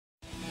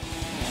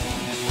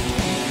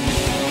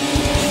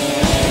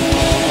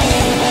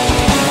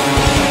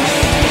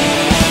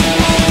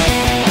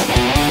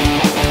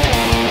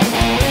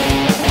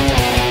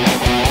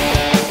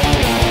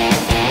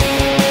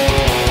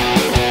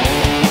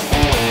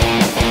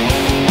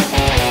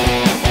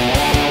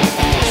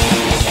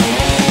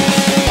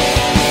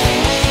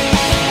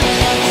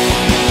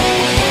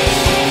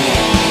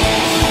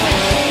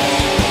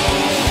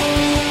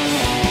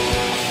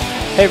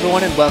Hey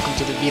everyone, and welcome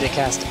to the Vita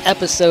Cast,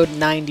 episode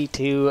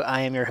 92.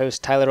 I am your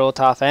host, Tyler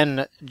Oltoff,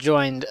 and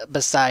joined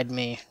beside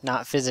me,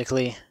 not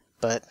physically,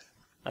 but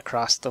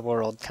across the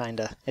world,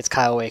 kinda. It's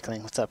Kyle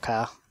Wakeling. What's up,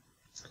 Kyle?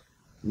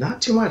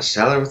 Not too much,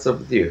 Tyler. What's up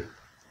with you?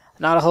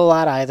 Not a whole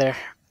lot either.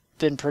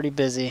 Been pretty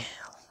busy,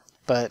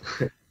 but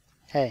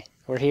hey,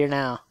 we're here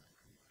now.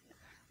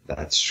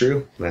 That's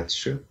true. That's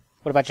true.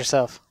 What about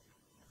yourself?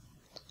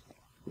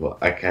 Well,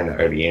 I kind of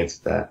already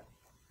answered that.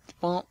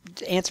 Well,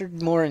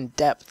 answered more in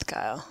depth,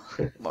 Kyle.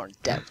 More in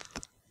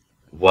depth.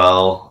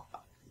 Well,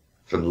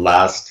 for the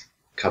last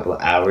couple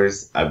of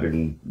hours, I've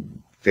been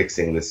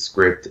fixing the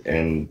script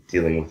and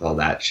dealing with all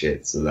that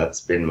shit. So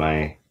that's been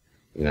my,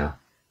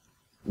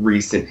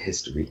 recent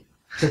history.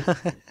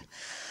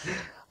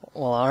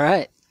 Well, all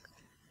right.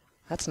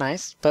 That's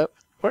nice. But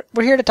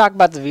we're here to talk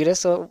about the Vita,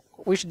 so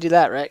we should do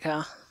that, right,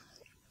 Kyle?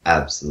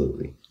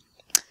 Absolutely.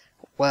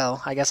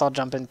 Well, I guess I'll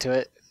jump into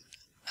it.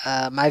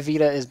 My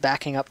Vita is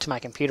backing up to my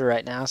computer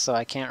right now, so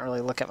I can't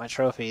really look at my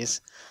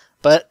trophies.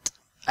 But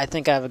I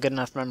think I have a good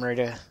enough memory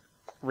to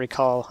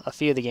recall a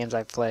few of the games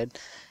I've played.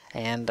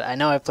 And I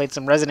know I've played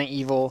some Resident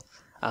Evil.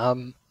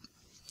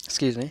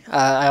 Excuse me.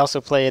 I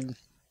also played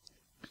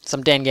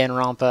some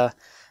Danganronpa,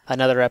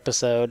 another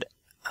episode.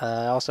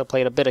 I also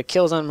played a bit of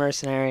Killzone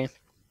Mercenary,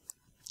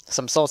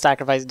 some Soul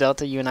Sacrifice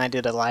Delta. You and I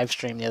did a live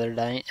stream the other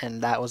day,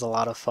 and that was a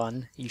lot of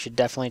fun. You should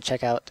definitely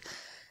check out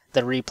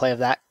the replay of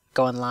that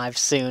going live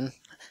soon.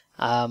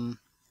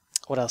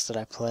 What else did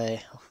I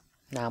play?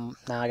 Now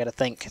I gotta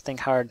think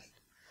hard.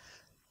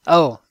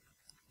 Oh,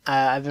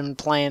 I've been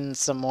playing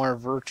some more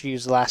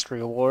Virtue's Last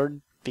Reward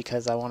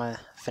because I want to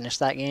finish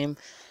that game,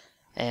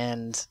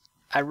 and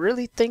I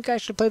really think I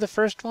should play the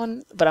first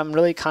one, but I'm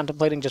really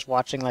contemplating just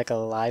watching like a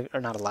live, or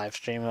not a live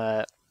stream,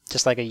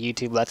 just like a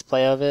YouTube Let's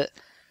Play of it,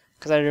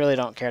 because I really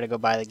don't care to go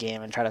buy the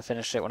game and try to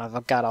finish it when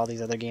I've got all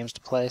these other games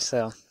to play,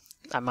 so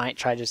I might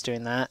try just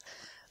doing that,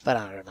 but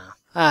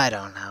I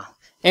don't know.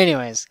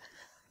 Anyways,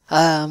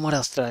 what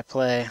else did I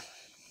play?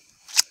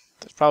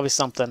 There's probably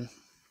something.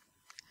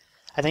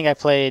 I think I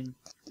played,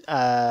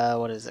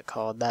 what is it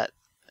called? That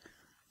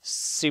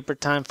Super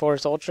Time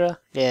Force Ultra?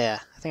 Yeah,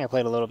 I think I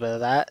played a little bit of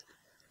that.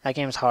 That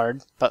game's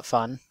hard, but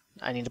fun.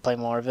 I need to play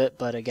more of it,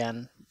 but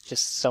again,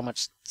 just so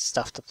much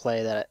stuff to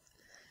play that it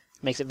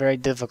makes it very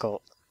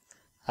difficult.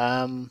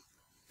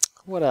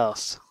 What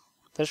else?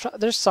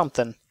 There's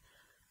something.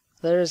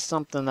 There's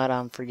something that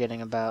I'm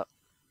forgetting about.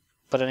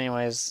 But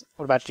anyways,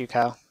 what about you,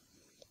 Kyle?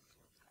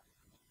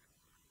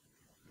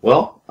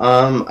 Well,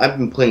 I've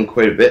been playing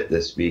quite a bit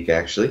this week,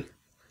 actually.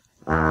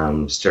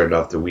 Started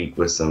off the week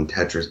with some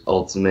Tetris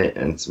Ultimate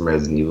and some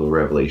Resident Evil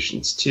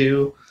Revelations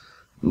 2.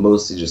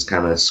 Mostly just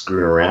kind of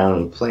screwing around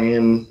and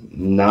playing.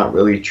 Not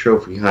really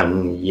trophy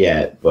hunting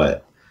yet,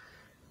 but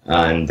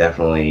I'm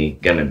definitely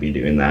going to be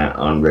doing that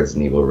on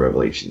Resident Evil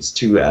Revelations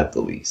 2 at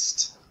the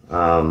least.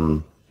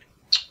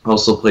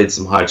 Also played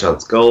some Hot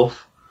Shots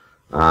Golf.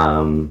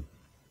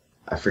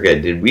 I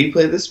forget, did we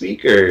play this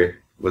week, or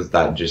was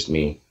that just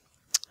me?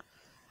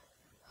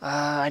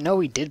 I know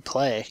we did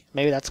play.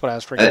 Maybe that's what I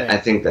was forgetting. I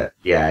think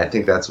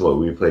that's what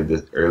we played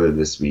earlier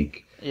this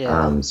week.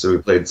 Yeah. So we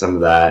played some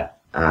of that.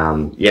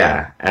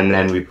 Yeah, and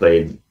then we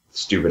played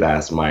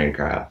stupid-ass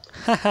Minecraft.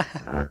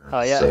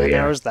 Oh, yeah, so,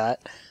 there was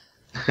that.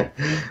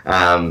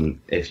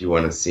 If you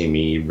want to see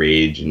me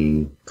rage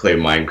and play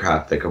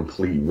Minecraft the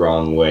complete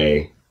wrong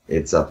way,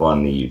 it's up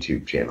on the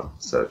YouTube channel,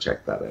 so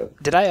check that out.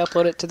 Did I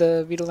upload it to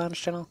the Vita Lounge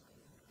channel?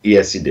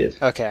 Yes, you did.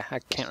 Okay, I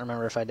can't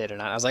remember if I did or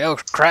not. I was like, oh,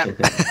 crap.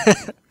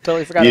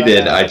 Totally forgot you about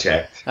did, that. I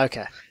checked.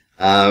 Okay.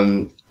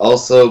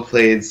 Also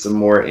played some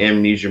more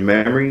Amnesia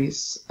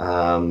Memories.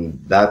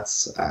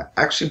 That's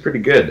actually pretty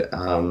good.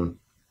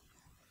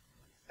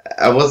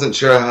 I wasn't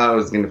sure how I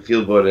was going to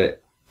feel about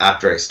it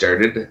after I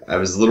started. I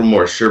was a little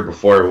more sure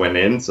before I went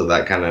in, so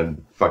that kind of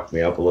fucked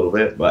me up a little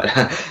bit. But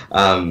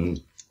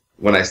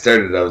when I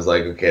started, I was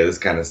like, okay, this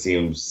kind of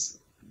seems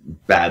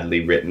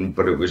badly written,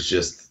 but it was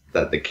just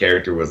that the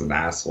character was an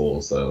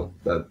asshole, so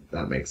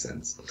that makes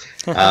sense.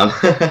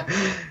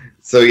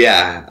 So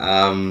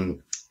yeah,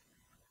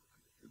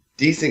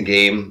 decent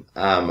game.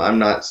 I'm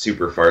not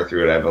super far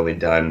through it. I've only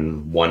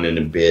done one and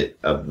a bit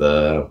of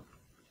the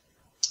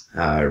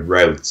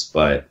routes,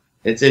 but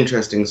it's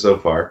interesting so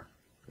far.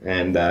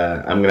 And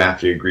I'm going to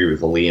have to agree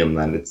with Liam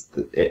that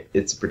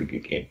it's a pretty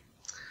good game.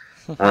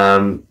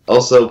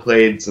 Also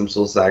played some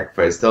Soul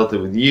Sacrifice Delta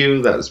with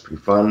you. That was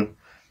pretty fun.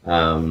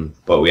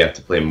 But we have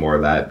to play more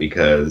of that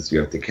because you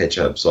have to catch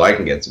up so I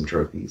can get some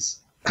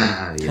trophies.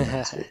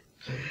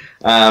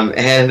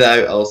 And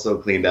I also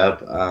cleaned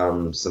up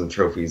some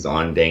trophies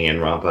on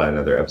Danganronpa,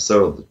 another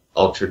episode of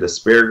Ultra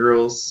Despair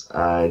Girls.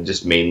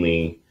 Just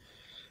mainly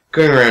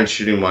going around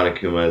shooting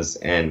Monokumas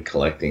and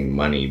collecting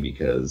money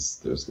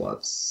because there's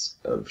lots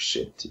of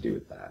shit to do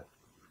with that.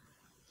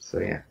 So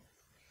yeah,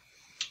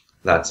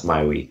 that's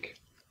my week.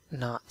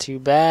 Not too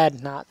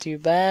bad, not too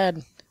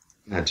bad.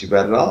 Not too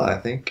bad at all, I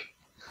think.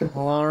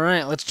 Well,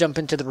 alright, let's jump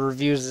into the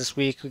reviews this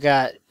week. We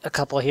got a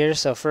couple here.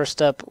 So first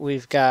up,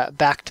 we've got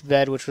Back to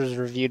Bed, which was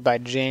reviewed by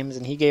James,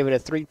 and he gave it a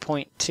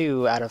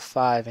 3.2 out of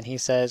 5, and he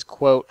says,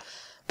 quote,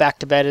 Back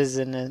to Bed is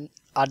an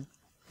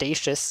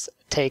audacious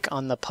take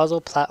on the puzzle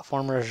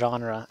platformer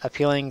genre,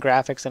 appealing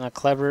graphics and a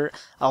clever,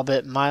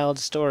 albeit mild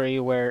story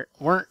where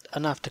weren't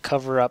enough to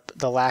cover up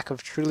the lack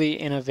of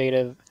truly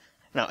inventive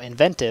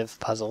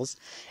puzzles.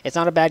 It's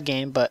not a bad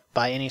game, but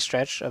by any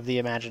stretch of the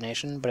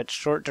imagination, but its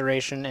short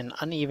duration and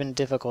uneven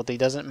difficulty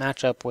doesn't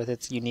match up with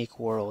its unique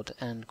world,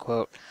 end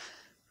quote.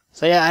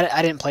 So yeah,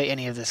 I didn't play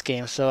any of this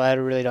game, so I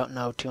really don't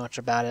know too much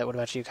about it. What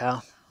about you,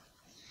 Kyle?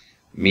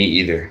 Me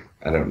either.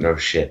 I don't know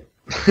shit.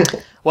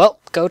 Well,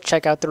 go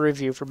check out the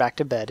review for Back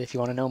to Bed if you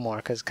want to know more,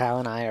 because Kyle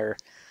and I are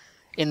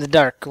in the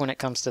dark when it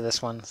comes to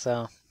this one.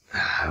 So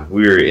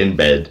We were in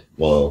bed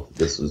while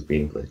this was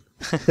being played.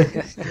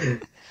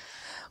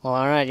 Well,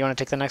 all right. You want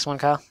to take the next one,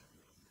 Kyle?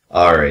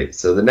 All right.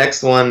 So the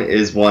next one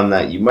is one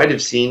that you might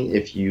have seen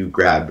if you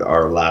grabbed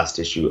our last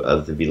issue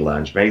of the Vita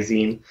Lounge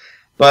magazine,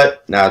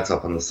 but now it's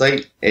up on the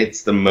site.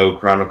 It's the Mo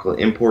Chronicle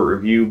import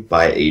review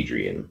by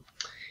Adrian.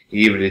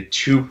 He gave it a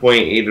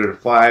 2.8 out of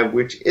 5,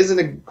 which isn't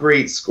a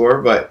great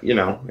score, but, you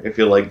know, if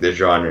you like the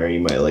genre, you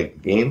might like the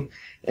game.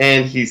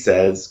 And he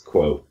says,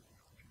 quote,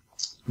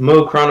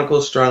 Mo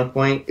Chronicle's strong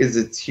point is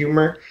its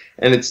humor,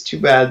 and it's too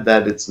bad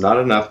that it's not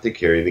enough to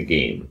carry the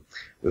game.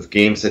 With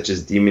games such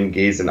as Demon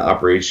Gaze and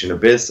Operation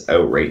Abyss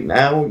out right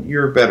now,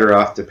 you're better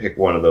off to pick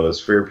one of those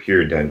for a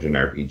pure dungeon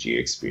RPG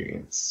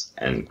experience,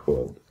 end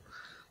quote.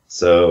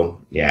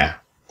 So, yeah,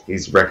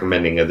 he's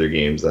recommending other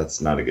games.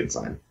 That's not a good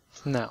sign.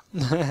 No.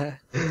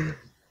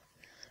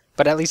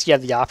 But at least you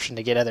have the option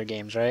to get other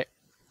games, right?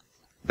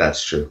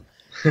 That's true.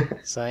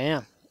 So,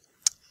 yeah.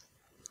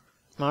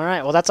 All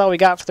right. Well, that's all we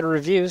got for the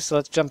reviews. So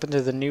let's jump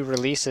into the new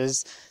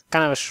releases.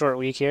 Kind of a short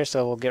week here,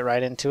 so we'll get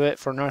right into it.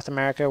 For North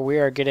America, we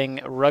are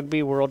getting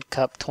Rugby World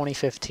Cup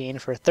 2015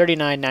 for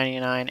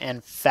 $39.99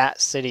 and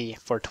Fat City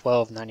for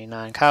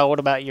 $12.99. Kyle, what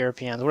about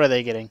Europeans? What are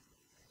they getting?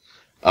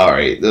 All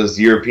right. Those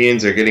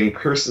Europeans are getting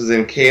Curses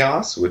and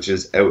Chaos, which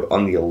is out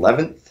on the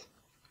 11th.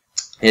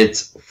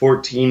 It's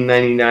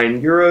 €14.99,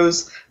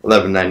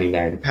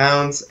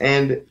 £11.99,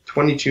 and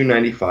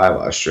 $22.95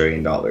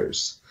 Australian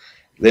dollars.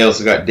 They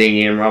also got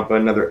Danganronpa,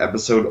 another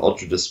episode,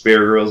 Ultra Despair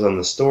Girls on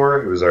the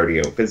store. It was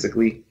already out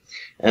physically.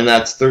 And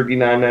that's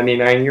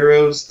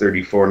 €39.99,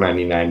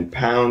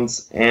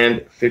 £34.99, and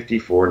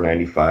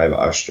 $54.95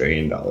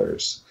 Australian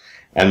dollars.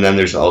 And then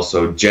there's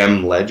also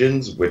Gem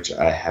Legends, which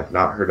I have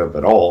not heard of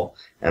at all.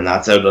 And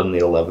that's out on the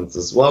 11th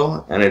as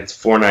well. And it's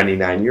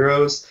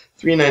 €4.99,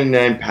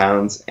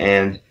 £3.99,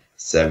 and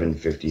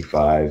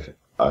 $7.55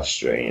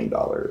 Australian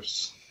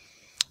dollars.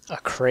 A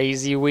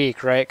crazy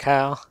week, right,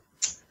 Kyle?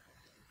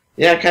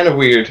 Yeah, kind of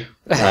weird.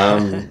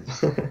 Yeah,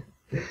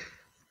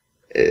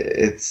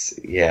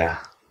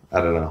 I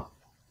don't know.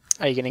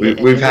 Are you gonna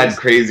get? We've had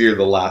crazier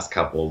the last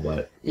couple,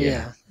 but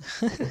yeah.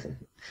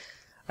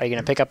 Are you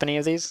gonna pick up any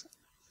of these?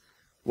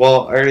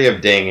 Well, I already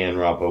have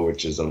Danganronpa,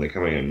 which is only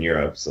coming in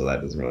Europe, so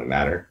that doesn't really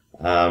matter.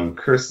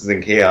 Curses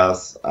and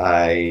Chaos,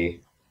 I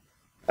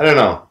don't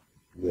know.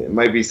 It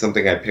might be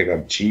something I pick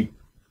up cheap.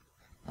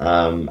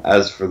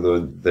 As for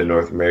the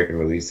North American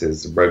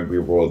releases, Rugby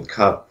World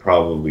Cup,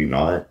 probably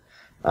not.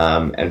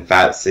 And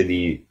Fat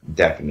City,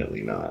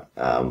 definitely not.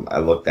 I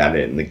looked at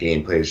it and the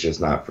gameplay is just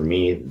not for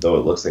me, though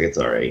it looks like it's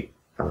alright.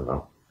 I don't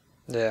know.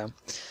 Yeah.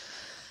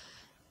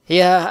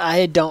 Yeah,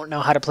 I don't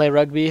know how to play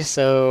rugby,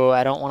 so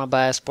I don't want to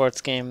buy a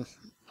sports game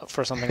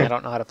for something I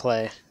don't know how to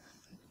play.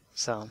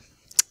 So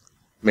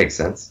makes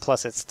sense.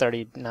 Plus it's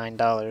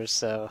 $39,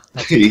 so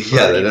that's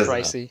yeah, that is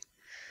pricey.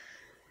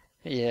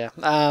 Yeah.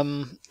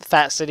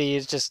 Fat City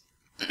is just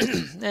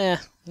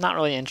not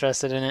really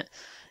interested in it.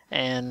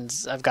 And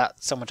I've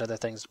got so much other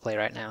things to play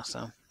right now,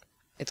 so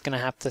it's going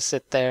to have to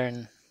sit there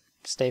and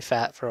stay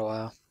fat for a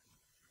while.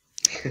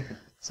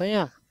 So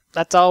yeah,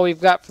 that's all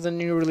we've got for the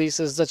new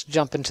releases. Let's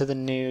jump into the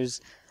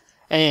news.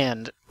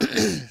 And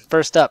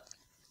first up,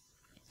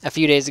 a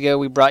few days ago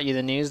we brought you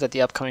the news that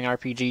the upcoming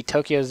RPG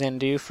Tokyo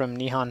Zendu from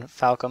Nihon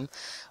Falcom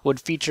would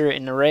feature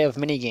an array of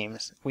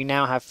minigames. We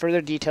now have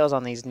further details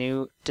on these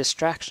new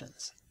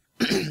distractions.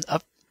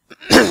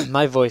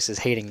 My voice is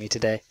hating me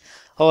today.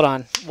 Hold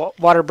on,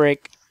 water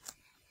break.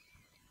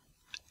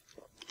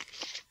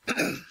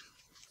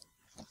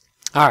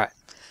 Alright.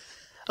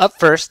 Up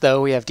first,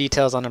 though, we have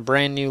details on a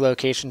brand new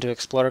location to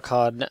explore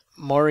called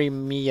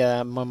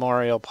Morimiya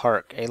Memorial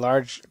Park, a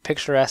large,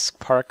 picturesque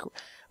park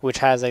which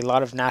has a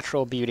lot of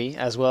natural beauty,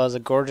 as well as a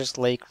gorgeous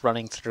lake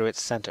running through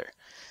its center.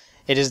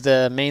 It is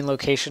the main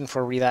location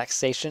for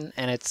relaxation,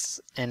 and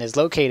is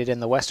located in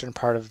the western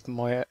part of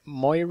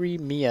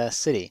Morimiya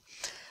City.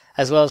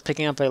 As well as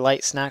picking up a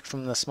light snack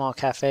from the small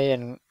cafe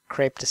and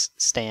crepe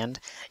stand,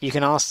 you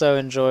can also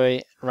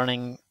enjoy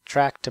running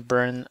track to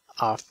burn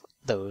off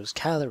those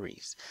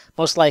calories,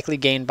 most likely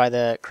gained by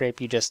the crepe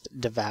you just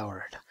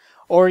devoured.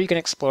 Or you can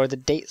explore the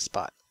date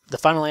spot. The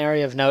final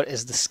area of note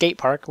is the skate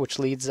park, which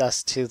leads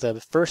us to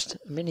the first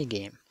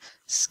minigame,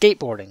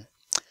 skateboarding.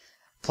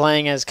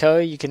 Playing as Ko,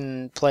 you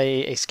can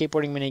play a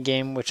skateboarding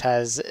minigame which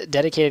has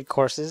dedicated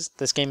courses.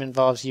 This game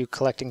involves you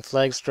collecting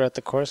flags throughout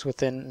the course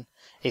within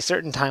a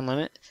certain time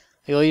limit.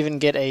 You'll even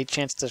get a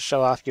chance to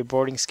show off your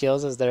boarding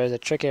skills, as there is a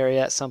trick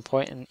area at some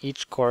point in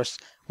each course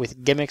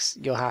with gimmicks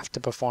you'll have to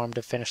perform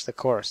to finish the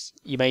course.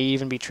 You may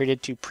even be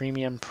treated to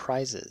premium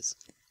prizes.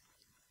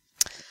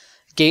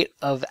 Gate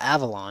of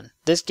Avalon.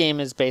 This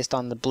game is based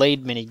on the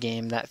Blade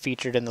minigame that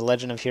featured in the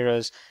Legend of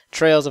Heroes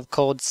Trails of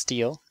Cold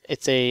Steel.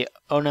 It's a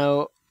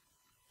Ono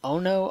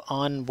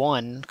on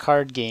 1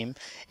 card game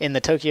in the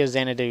Tokyo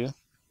Xanadu.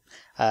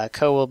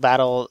 Ko will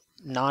battle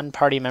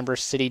non-party member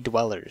city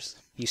dwellers.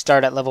 You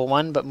start at level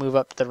 1 but move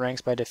up the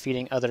ranks by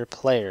defeating other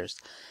players.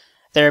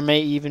 There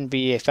may even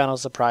be a final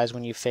surprise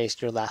when you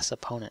face your last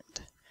opponent.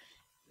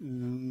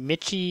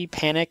 Michi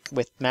Panic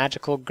with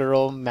Magical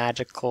Girl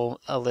Magical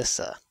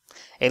Alyssa.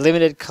 A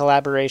limited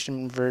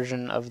collaboration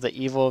version of the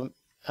evil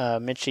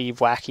Michi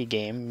wacky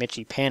game,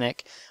 Michi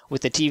Panic,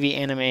 with the TV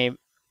anime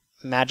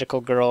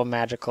Magical Girl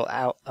Magical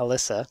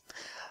Alyssa.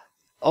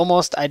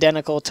 Almost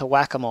identical to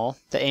Whack-A-Mole,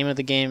 the aim of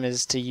the game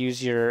is to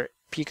use your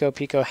Pico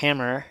Pico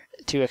hammer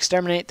to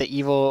exterminate the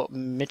evil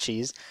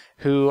Michis,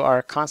 who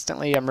are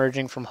constantly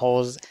emerging from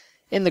holes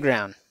in the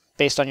ground.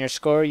 Based on your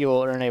score, you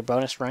will earn a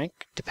bonus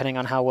rank. Depending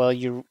on how well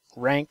you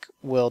rank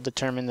will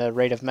determine the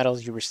rate of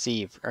medals you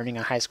receive. Earning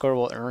a high score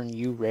will earn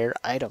you rare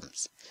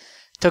items.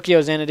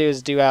 Tokyo Xanadu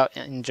is due out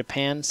in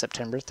Japan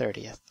September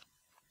 30th.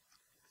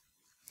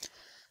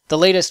 The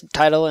latest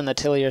title in the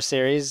Atelier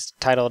series,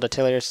 titled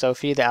Atelier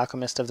Sophie, The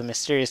Alchemist of the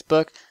Mysterious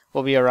Book,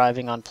 will be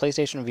arriving on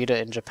PlayStation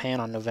Vita in Japan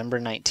on November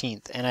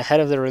 19th. And ahead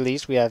of the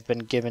release, we have been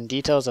given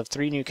details of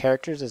 3 new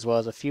characters as well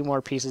as a few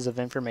more pieces of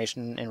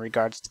information in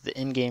regards to the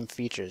in-game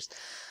features.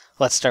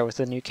 Let's start with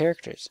the new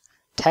characters.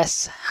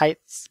 Tess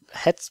Hetzman,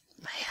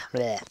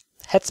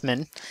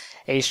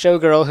 a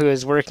showgirl who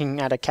is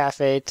working at a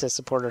cafe to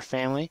support her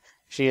family.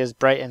 She is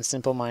bright and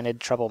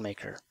simple-minded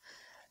troublemaker.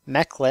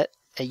 Meklet,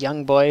 a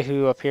young boy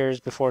who appears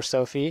before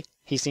Sophie.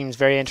 He seems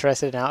very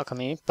interested in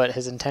alchemy, but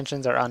his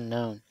intentions are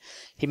unknown.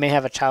 He may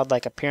have a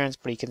childlike appearance,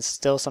 but he can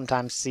still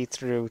sometimes see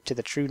through to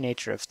the true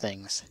nature of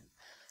things.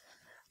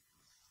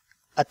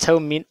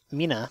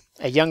 Mina,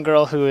 a young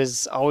girl who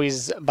is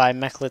always by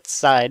Meklet's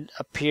side,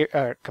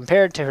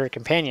 compared to her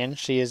companion,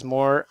 she is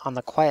more on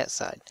the quiet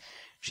side.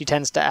 She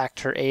tends to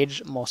act her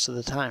age most of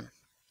the time.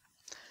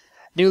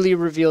 Newly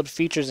revealed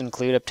features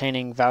include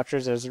obtaining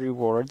vouchers as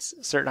rewards.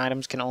 Certain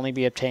items can only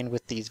be obtained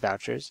with these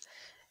vouchers.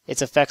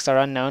 Its effects are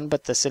unknown,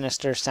 but the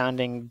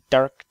sinister-sounding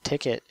Dark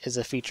Ticket is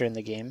a feature in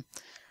the game.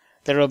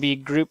 There will be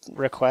group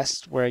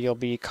requests where you'll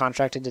be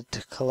contracted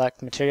to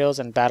collect materials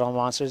and battle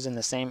monsters in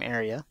the same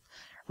area.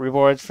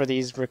 Rewards for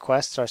these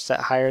requests are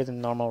set higher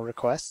than normal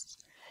requests.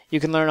 You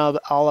can learn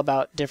all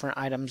about different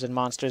items and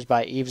monsters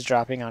by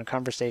eavesdropping on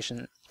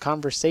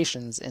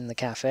conversations in the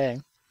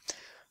cafe.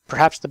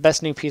 Perhaps the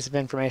best new piece of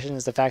information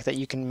is the fact that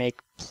you can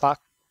make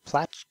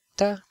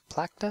plakta?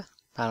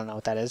 I don't know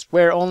what that is.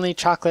 Wear only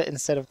chocolate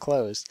instead of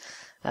clothes.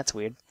 That's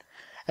weird.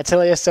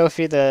 Atelier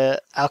Sophie, the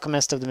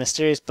Alchemist of the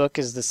Mysterious Book,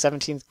 is the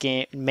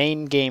 17th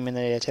main game in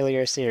the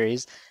Atelier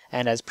series,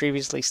 and as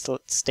previously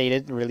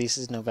stated,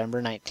 releases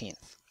November 19th.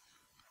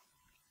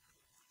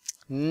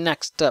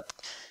 Next up,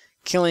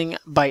 Killing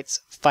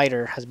Bites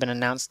Fighter has been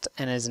announced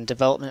and is in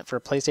development for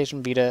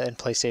PlayStation Vita and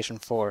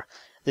PlayStation 4.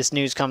 This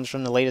news comes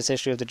from the latest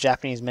issue of the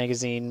Japanese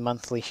magazine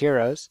Monthly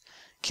Heroes.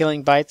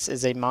 Killing Bites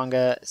is a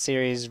manga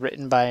series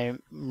written by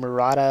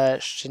Murata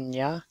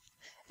Shinya.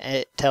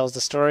 It tells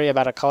the story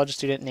about a college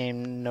student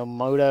named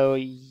Nomoto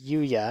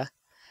Yuya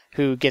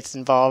who gets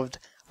involved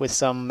with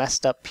some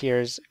messed up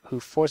peers who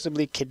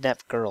forcibly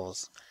kidnap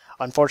girls.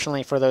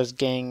 Unfortunately for those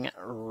gang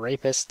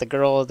rapists, the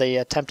girl they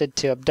attempted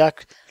to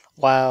abduct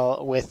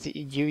while with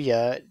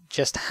Yuya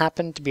just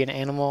happened to be an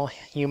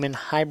animal-human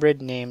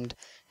hybrid named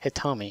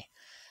Hitomi,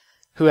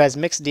 who has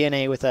mixed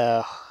DNA with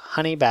a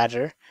honey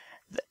badger.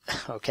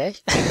 Okay.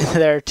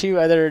 There are 2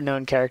 other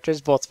known characters,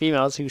 both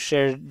females, who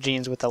share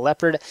genes with a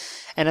leopard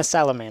and a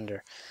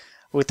salamander.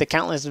 With the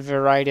countless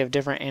variety of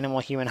different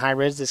animal-human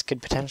hybrids, this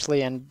could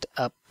potentially end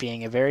up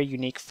being a very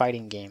unique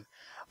fighting game.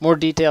 More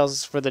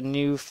details for the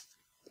new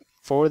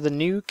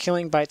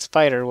Killing Bites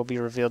Fighter will be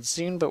revealed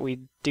soon, but we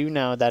do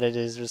know that it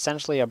is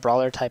essentially a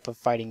brawler type of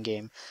fighting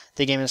game.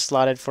 The game is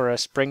slotted for a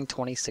spring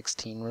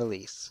 2016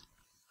 release.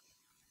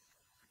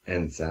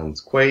 And sounds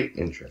quite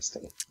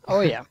interesting.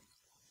 Oh yeah.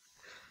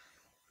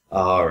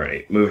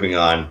 Alright, moving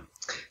on.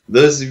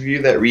 Those of you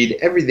that read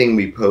everything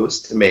we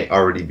post may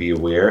already be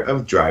aware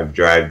of Drive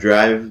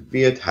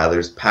via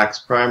Tyler's PAX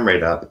Prime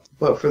write-up,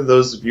 but for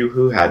those of you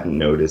who hadn't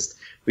noticed,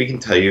 we can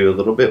tell you a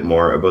little bit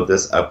more about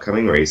this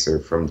upcoming racer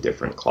from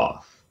different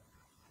cloth.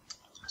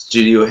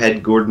 Studio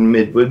head Gordon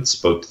Midwood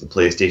spoke to the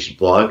PlayStation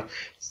blog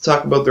to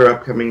talk about their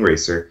upcoming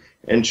racer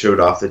and showed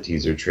off the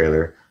teaser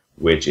trailer,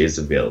 which is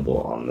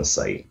available on the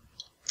site.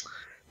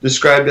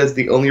 Described as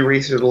the only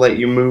racer to let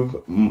you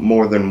move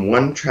more than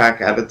one track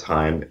at a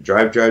time,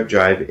 Drive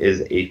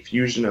is a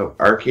fusion of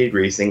arcade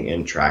racing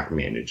and track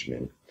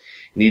management.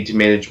 You need to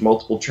manage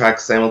multiple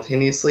tracks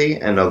simultaneously,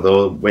 and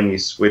although when you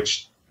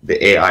switch,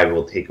 the AI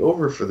will take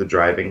over for the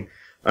driving,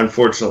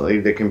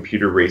 unfortunately the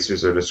computer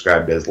racers are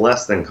described as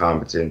less than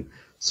competent,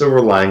 so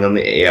relying on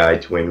the AI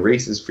to win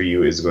races for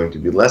you is going to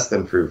be less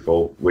than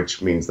fruitful,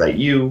 which means that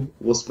you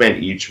will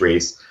spend each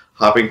race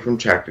hopping from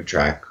track to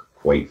track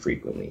quite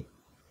frequently.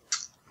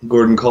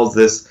 Gordon calls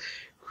this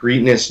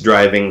cretinous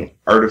driving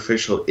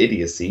artificial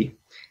idiocy,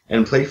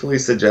 and playfully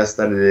suggests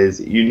that it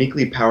is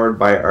uniquely powered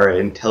by our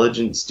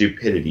intelligent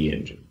stupidity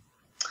engine.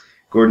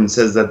 Gordon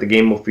says that the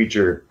game will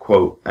feature,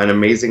 quote, an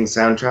amazing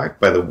soundtrack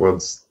by the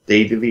world's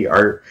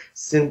state-of-the-art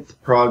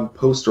synth-prog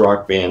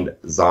post-rock band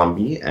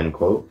Zombie, end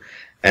quote,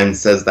 and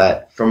says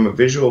that from a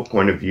visual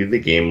point of view, the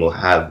game will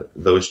have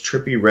those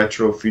trippy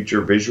retro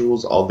future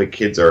visuals all the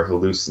kids are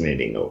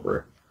hallucinating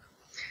over.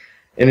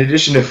 In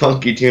addition to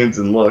funky tunes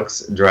and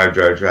looks, Drive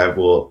Drive Drive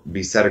will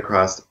be set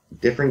across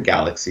different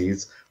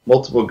galaxies,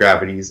 multiple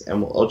gravities,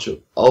 and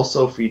will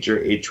also feature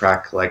a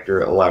track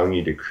collector allowing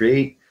you to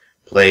create,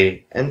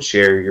 play, and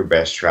share your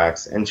best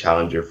tracks and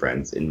challenge your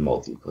friends in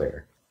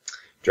multiplayer.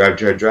 Drive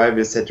Drive Drive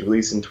is set to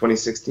release in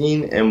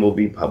 2016 and will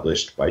be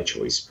published by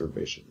Choice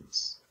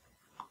Provisions.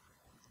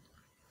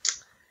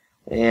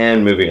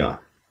 And moving on.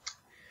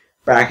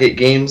 Bracket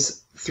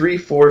Games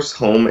 3-Force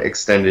Home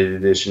Extended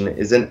Edition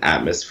is an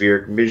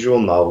atmospheric visual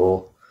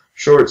novel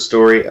short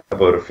story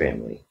about a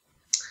family.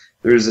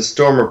 There is a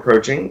storm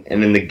approaching,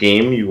 and in the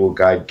game you will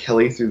guide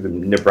Kelly through the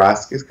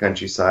Nebraska's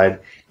countryside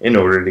in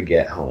order to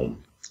get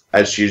home.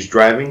 As she is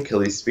driving,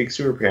 Kelly speaks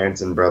to her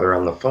parents and brother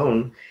on the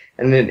phone,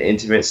 and an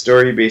intimate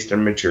story based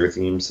on mature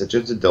themes such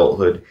as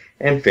adulthood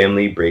and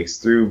family breaks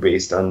through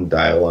based on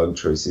dialogue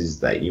choices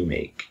that you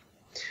make.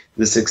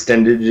 This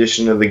extended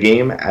edition of the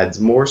game adds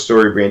more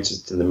story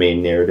branches to the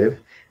main narrative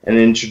and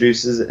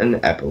introduces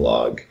an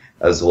epilogue,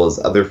 as well as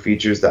other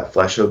features that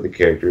flesh out the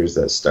characters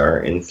that star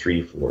in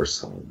 3-Force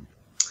Home.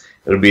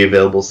 It'll be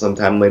available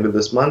sometime later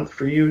this month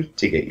for you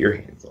to get your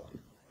hands on.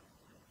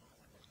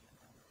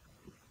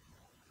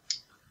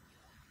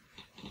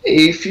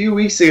 A few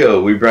weeks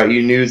ago, we brought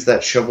you news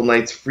that Shovel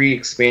Knight's free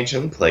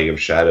expansion, Plague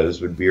of Shadows,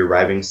 would be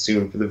arriving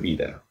soon for the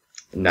Vita.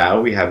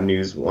 Now we have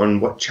news on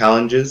what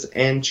challenges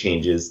and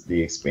changes the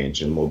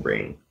expansion will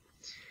bring.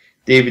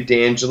 David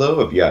D'Angelo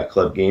of Yacht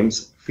Club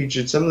Games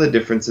featured some of the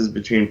differences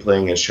between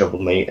playing as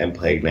Shovel Knight and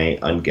Plague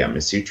Knight on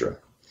Gamasutra.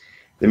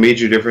 The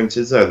major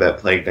differences are that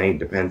Plague Knight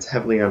depends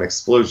heavily on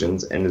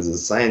explosions and is a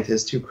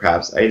scientist who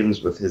crafts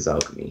items with his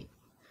alchemy.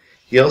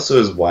 He also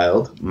is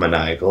wild,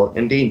 maniacal,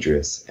 and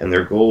dangerous, and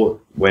their goal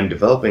when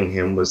developing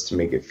him was to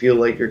make it feel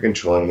like you're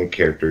controlling the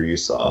character you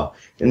saw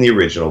in the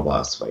original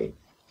boss fight.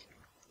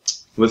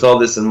 With all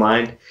this in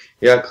mind,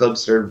 Yacht Club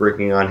started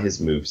working on his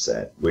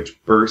moveset,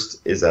 which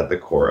Burst is at the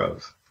core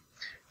of.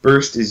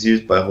 Burst is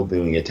used by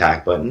holding the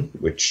attack button,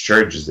 which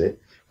charges it,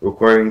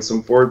 requiring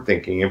some forward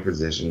thinking and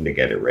precision to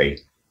get it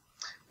right.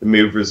 The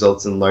move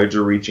results in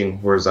larger reaching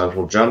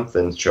horizontal jump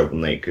than Shovel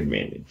Knight could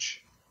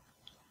manage.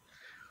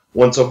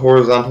 Once a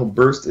horizontal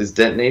burst is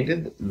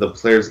detonated, the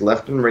player's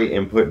left and right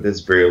input does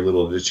very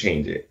little to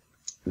change it.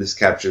 This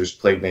captures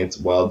Plague Knight's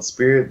wild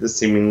spirit, the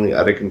seemingly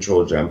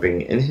out-of-control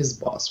jumping in his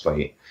boss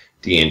fight,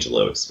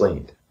 D'Angelo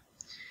explained.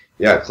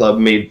 Yacht Club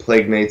made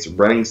Plague Knight's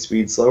running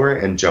speed slower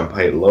and jump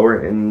height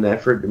lower in an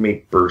effort to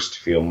make Burst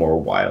feel more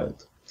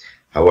wild.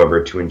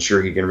 However, to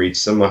ensure he can reach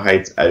similar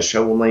heights as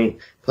Shovel Knight,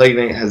 Plague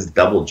Knight has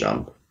double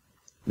jump.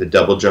 The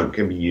double jump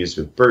can be used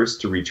with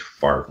Burst to reach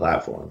far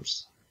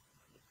platforms.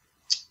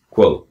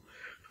 Quote,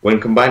 when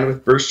combined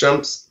with Burst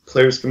jumps,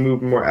 players can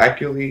move more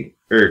accurately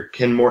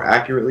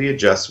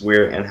adjust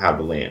where and how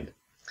to land.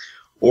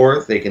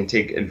 Or they can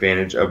take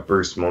advantage of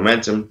Burst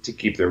momentum to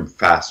keep their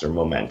faster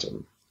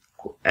momentum.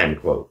 End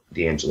quote,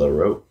 D'Angelo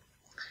wrote.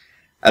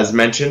 As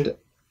mentioned,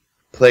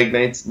 Plague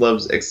Knight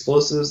loves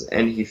explosives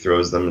and he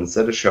throws them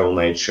instead of Shovel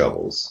Knight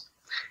shovels.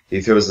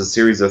 He throws a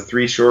series of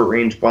 3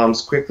 short-range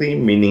bombs quickly,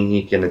 meaning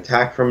he can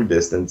attack from a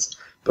distance,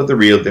 but the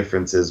real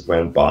difference is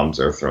when bombs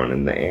are thrown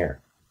in the air.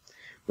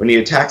 When he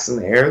attacks in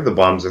the air, the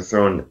bombs are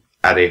thrown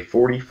at a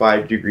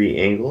 45-degree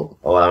angle,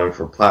 allowing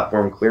for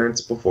platform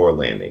clearance before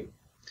landing.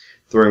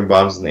 Throwing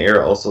bombs in the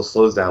air also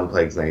slows down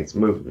Plague Knight's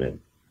movement.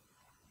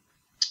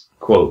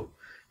 Quote,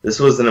 this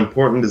was an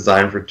important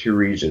design for 2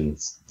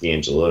 reasons,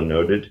 D'Angelo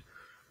noted.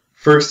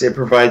 First, it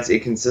provides a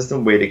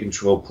consistent way to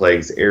control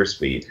Plague's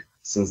airspeed,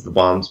 since the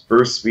bomb's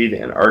burst speed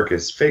and arc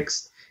is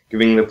fixed,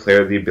 giving the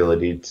player the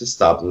ability to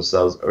stop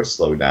themselves or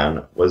slow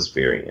down was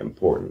very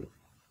important.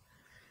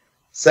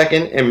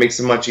 Second, it makes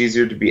it much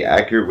easier to be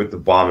accurate with the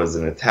bomb as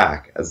an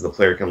attack, as the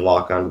player can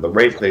lock onto the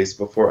right place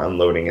before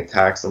unloading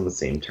attacks on the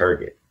same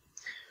target.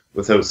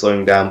 Without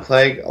slowing down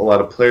Plague, a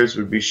lot of players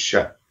would be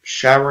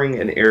showering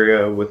an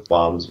area with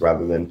bombs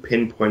rather than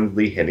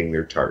pinpointedly hitting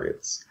their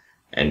targets.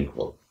 End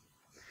quote.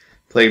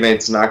 Plague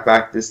Knight's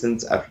knockback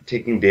distance after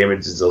taking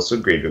damage is also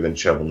greater than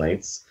Shovel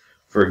Knight's.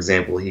 For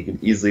example, he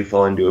could easily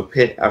fall into a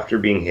pit after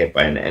being hit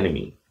by an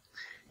enemy.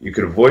 You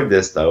could avoid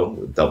this, though,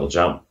 with double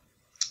jump.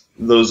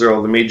 Those are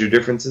all the major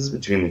differences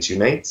between the 2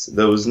 knights,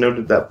 though it was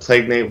noted that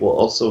Plague Knight will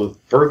also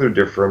further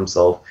differ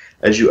himself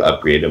as you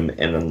upgrade him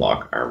and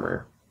unlock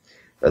armor.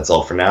 That's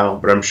all for now,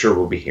 but I'm sure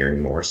we'll be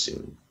hearing more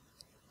soon.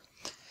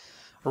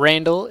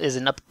 Randall is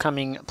an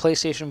upcoming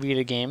PlayStation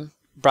Vita game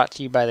brought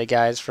to you by the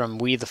guys from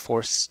We the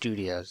Force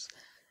Studios.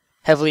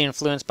 Heavily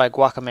influenced by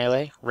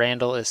Guacamelee,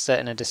 Randall is set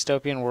in a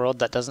dystopian world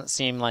that doesn't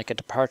seem like a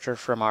departure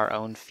from our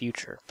own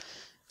future.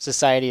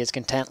 Society is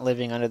content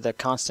living under the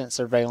constant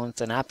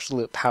surveillance and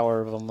absolute power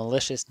of a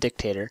malicious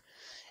dictator.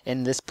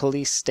 In this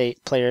police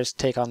state, players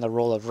take on the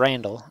role of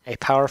Randall, a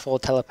powerful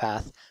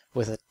telepath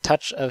with a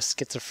touch of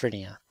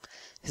schizophrenia.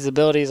 His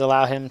abilities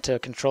allow him to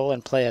control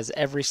and play as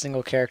every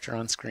single character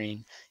on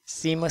screen,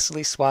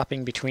 seamlessly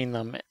swapping between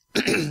them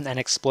and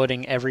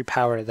exploiting every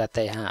power that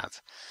they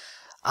have.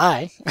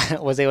 I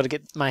was able to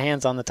get my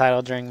hands on the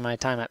title during my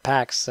time at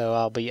PAX, so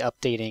I'll be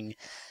updating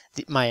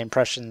my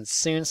impressions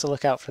soon, so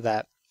look out for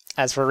that.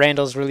 As for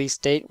Randall's release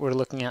date, we're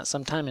looking at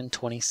sometime in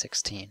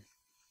 2016.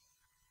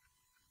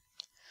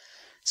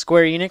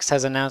 Square Enix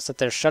has announced that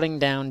they're shutting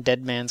down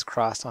Dead Man's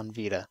Cross on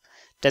Vita.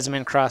 Dead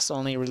Man's Cross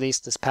only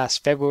released this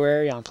past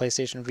February on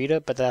PlayStation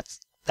Vita, but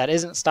that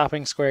isn't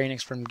stopping Square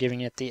Enix from giving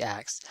it the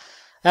axe.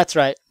 That's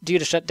right, due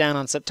to shut down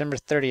on September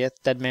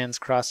 30th, Dead Man's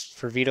Cross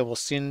for Vita will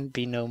soon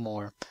be no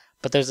more.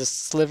 But there's a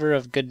sliver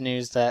of good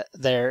news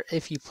there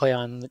if you play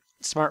on the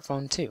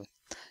smartphone too.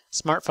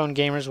 Smartphone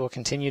gamers will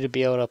continue to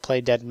be able to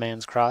play Dead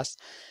Man's Cross,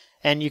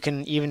 and you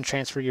can even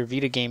transfer your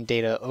Vita game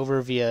data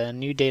over via a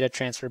new data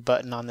transfer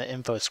button on the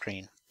info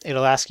screen.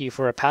 It'll ask you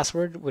for a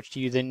password, which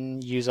you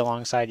then use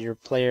alongside your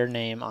player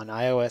name on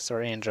iOS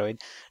or Android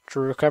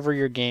to recover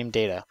your game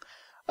data.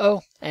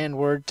 Oh, and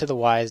word to the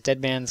wise,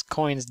 Dead Man's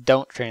coins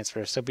don't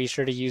transfer, so be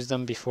sure to use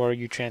them before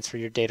you transfer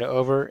your data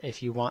over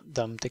if you want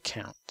them to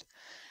count.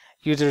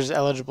 Users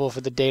eligible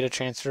for the data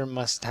transfer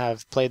must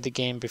have played the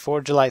game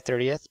before July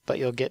 30th, but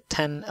you'll get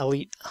 10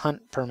 elite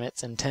hunt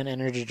permits and 10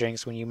 energy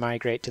drinks when you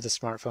migrate to the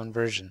smartphone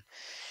version.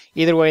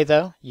 Either way,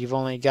 though, you've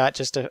only got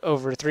just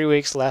over 3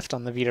 weeks left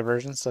on the Vita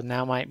version, so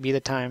now might be the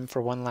time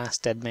for one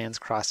last Dead Man's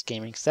Cross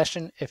gaming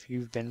session if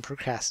you've been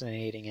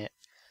procrastinating it.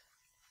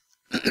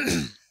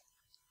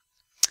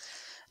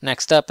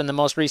 Next up, in the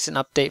most recent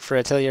update for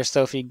Atelier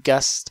Sophie,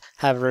 Gust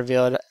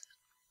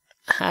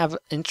have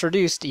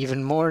introduced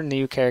even more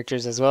new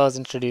characters, as well as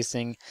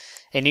introducing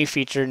a new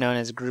feature known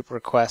as group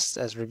requests,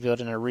 as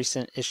revealed in a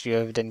recent issue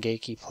of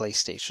Dengeki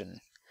PlayStation.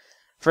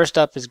 First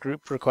up is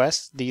group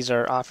requests. These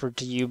are offered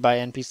to you by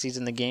NPCs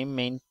in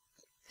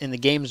the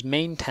game's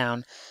main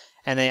town,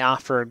 and they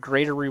offer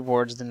greater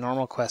rewards than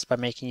normal quests by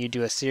making you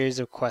do a series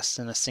of quests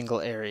in a single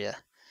area.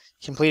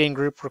 Completing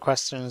group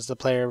requests earns the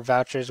player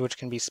vouchers, which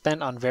can be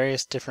spent on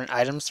various different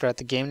items throughout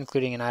the game,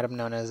 including an item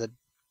known as a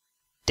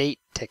date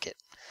ticket.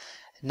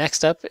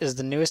 Next up is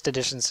the newest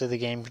additions to the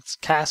game's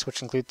cast,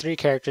 which include 3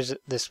 characters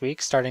this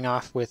week, starting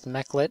off with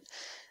Meklit.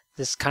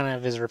 This kind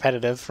of is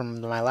repetitive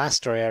from my last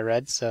story I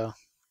read, so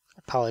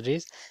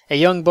apologies. A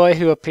young boy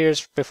who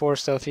appears before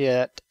Sophie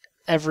at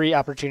every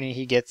opportunity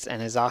he gets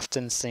and is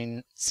often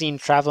seen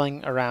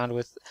traveling around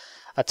with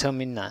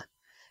Atomina.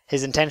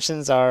 His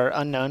intentions are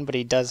unknown, but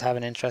he does have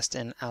an interest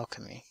in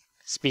alchemy.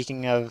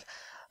 Speaking of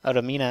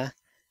Atomina,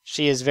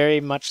 she is very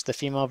much the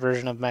female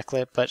version of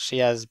Meklit, but she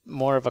has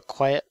more of a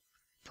quiet...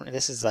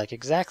 This is like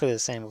exactly the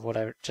same of what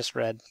I just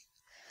read.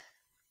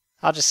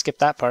 I'll just skip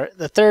that part.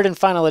 The third and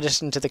final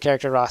addition to the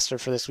character roster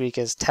for this week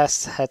is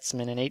Tess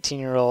Hetzman, an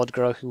 18-year-old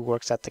girl who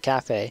works at the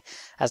cafe.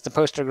 As the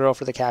poster girl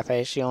for the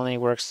cafe, she only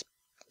works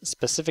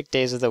specific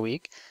days of the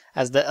week.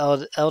 As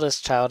the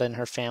eldest child in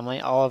her family,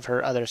 all of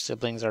her other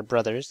siblings are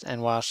brothers,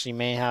 and while she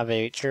may have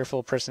a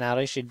cheerful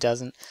personality, she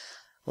doesn't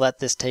let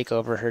this take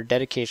over her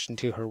dedication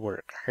to her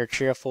work. Her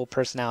cheerful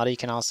personality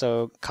can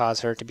also cause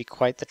her to be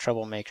quite the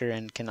troublemaker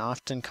and can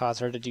often cause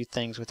her to do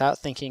things without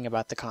thinking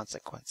about the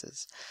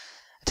consequences.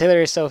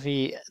 Atelier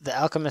Sophie, The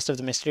Alchemist of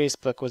the Mysterious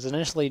Book, was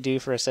initially due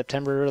for a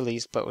September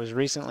release, but was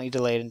recently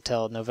delayed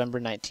until November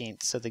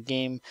 19th, so the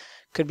game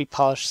could be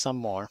polished some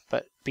more,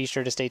 but be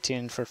sure to stay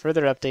tuned for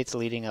further updates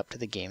leading up to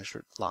the game's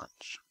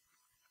launch.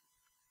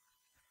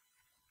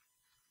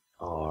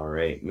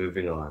 Alright,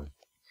 moving on.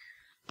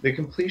 The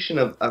completion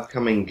of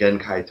upcoming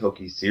Genkai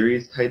Toki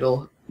series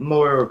title,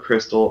 Moero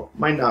Crystal,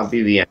 might not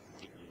be the end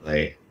of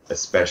play,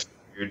 especially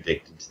if you're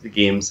addicted to the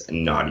game's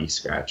naughty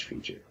scratch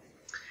feature.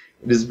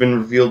 It has been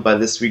revealed by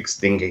this week's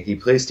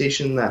Dengeki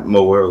PlayStation that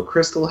Moero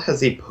Crystal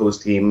has a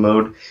post-game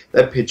mode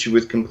that pits you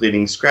with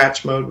completing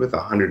scratch mode with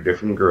 100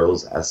 different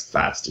girls as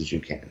fast as you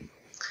can.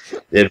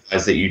 They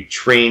advise that you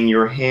train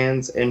your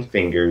hands and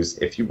fingers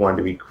if you want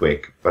to be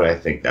quick, but I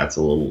think that's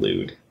a little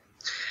lewd.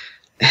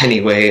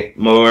 Anyway,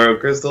 Moero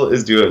Crystal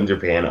is due out in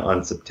Japan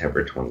on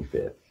September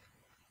 25th.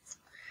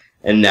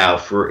 And now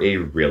for a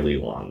really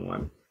long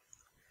one.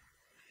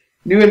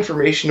 New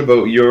information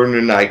about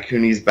Yorononai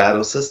Kuni's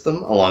battle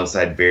system,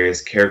 alongside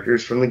various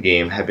characters from the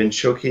game, have been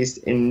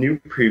showcased in a new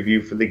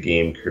preview for the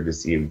game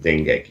courtesy of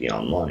Dengeki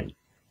Online.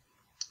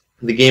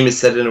 The game is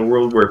set in a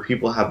world where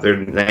people have their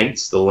night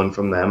stolen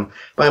from them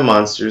by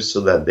monsters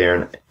so that they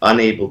are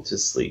unable to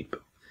sleep.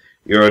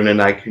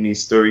 Yorononai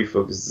Kuni's story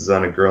focuses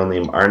on a girl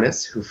named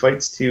Arnis who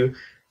fights to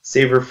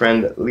save her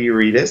friend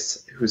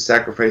Leoridas, who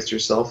sacrificed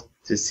herself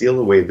to seal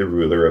away the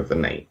ruler of the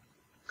night.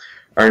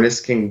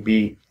 Arnis can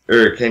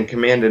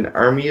command an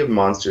army of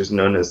monsters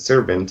known as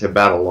Serban to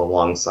battle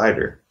alongside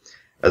her.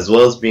 as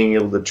well as being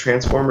able to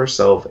transform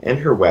herself and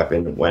her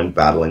weapon when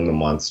battling the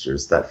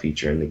monsters that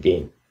feature in the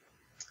game.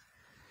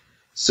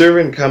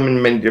 Servant come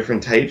in many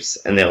different types,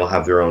 and they all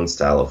have their own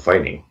style of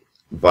fighting.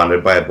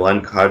 Bonded by a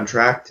blood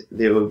contract,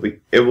 it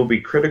will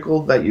be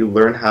critical that you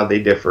learn how they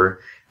differ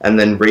and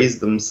then raise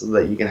them so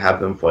that you can have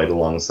them fight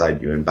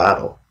alongside you in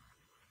battle.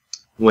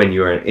 When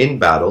you are in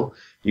battle,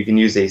 you can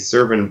use a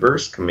Servant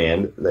Burst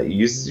command that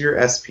uses your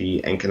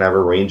SP and can have a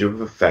range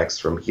of effects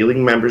from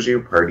healing members of your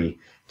party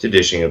to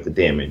dishing out the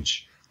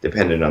damage,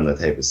 depending on the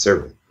type of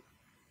servant.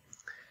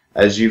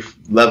 As you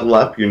level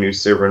up your new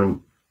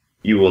servant,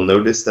 you will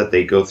notice that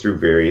they go through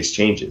various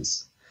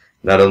changes.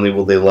 Not only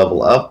will they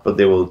level up, but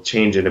they will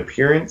change in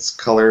appearance,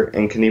 color,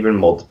 and can even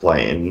multiply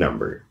in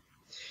number.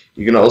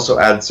 You can also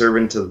add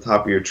servant to the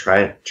top of your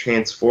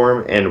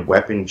transform and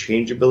weapon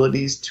change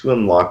abilities to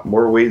unlock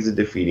more ways of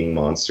defeating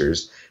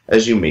monsters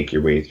as you make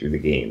your way through the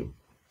game.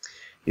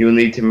 You will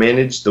need to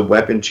manage the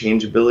weapon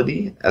change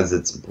ability, as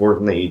it's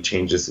important that you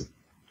change this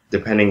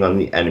depending on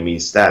the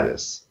enemy's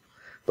status.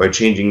 By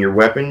changing your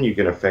weapon, you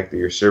can affect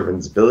your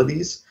servant's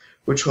abilities,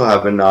 which will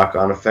have a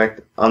knock-on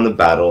effect on the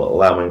battle,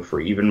 allowing for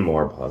even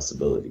more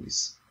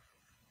possibilities.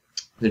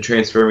 The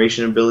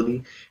transformation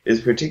ability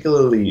is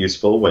particularly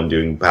useful when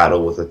doing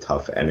battle with a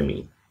tough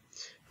enemy.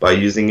 By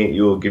using it,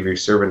 you will give your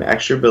servant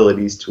extra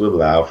abilities to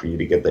allow for you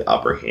to get the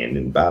upper hand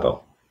in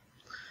battle.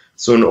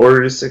 So in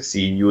order to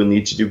succeed, you will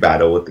need to do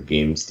battle with the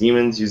game's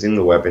demons using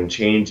the weapon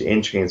change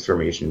and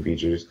transformation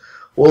features,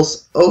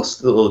 whilst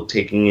also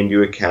taking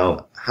into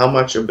account how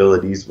much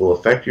abilities will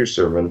affect your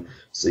servant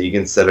so you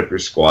can set up your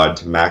squad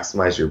to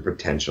maximize your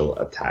potential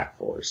attack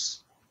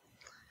force.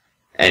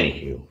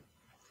 Anywho,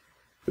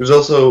 there's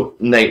also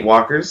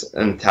Nightwalkers,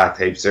 an attack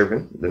type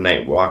servant. The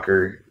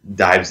Nightwalker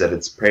dives at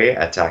its prey,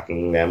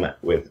 attacking them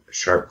with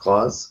sharp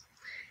claws.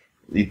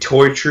 The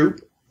Toy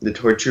Troop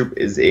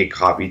is a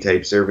copy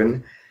type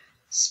servant,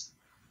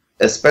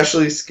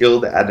 especially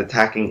skilled at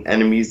attacking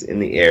enemies in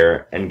the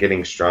air and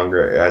getting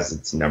stronger as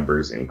its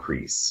numbers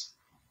increase.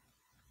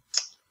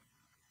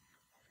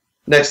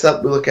 Next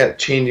up, we look at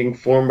changing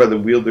form by the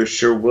wielder's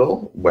sure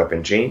will,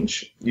 weapon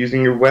change.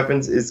 Using your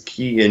weapons is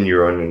key in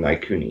your own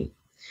Naikuni.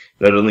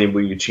 Not only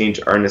will you change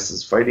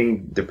Arnis's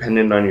fighting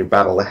dependent on your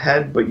battle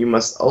ahead, but you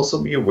must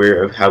also be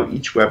aware of how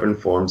each weapon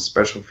forms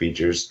special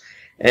features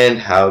and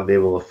how they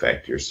will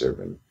affect your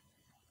servant.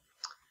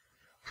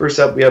 First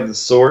up, we have the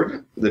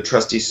sword, the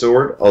trusty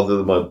sword.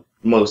 Although the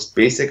most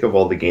basic of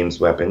all the game's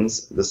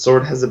weapons, the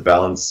sword has a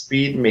balanced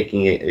speed,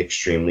 making it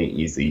extremely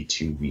easy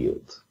to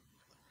wield.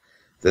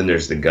 Then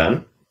there's the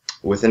gun.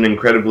 With an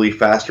incredibly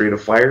fast rate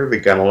of fire, the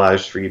gun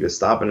allows for you to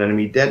stop an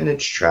enemy dead in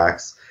its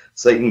tracks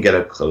so that you can get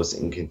up close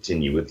and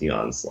continue with the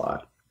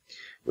onslaught.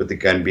 With the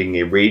gun being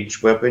a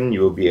ranged weapon, you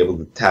will be able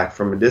to attack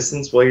from a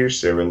distance while your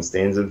servant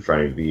stands in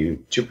front of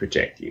you to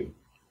protect you.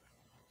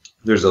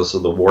 There's also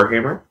the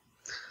Warhammer.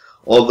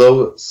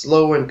 Although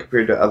slow when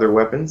compared to other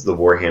weapons, the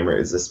Warhammer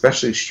is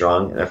especially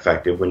strong and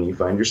effective when you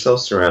find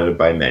yourself surrounded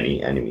by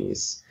many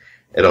enemies.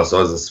 It also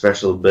has a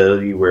special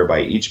ability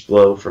whereby each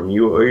blow from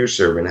you or your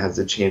servant has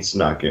a chance to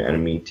knock your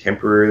enemy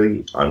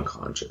temporarily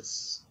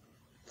unconscious.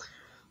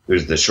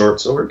 There's the short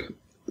sword.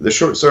 The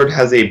short sword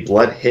has a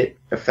blood hit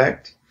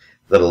effect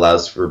that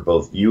allows for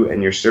both you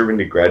and your servant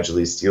to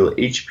gradually steal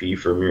HP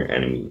from your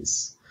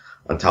enemies.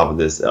 On top of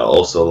this, it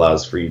also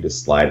allows for you to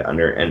slide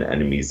under an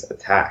enemy's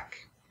attack.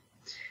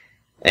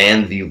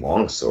 And the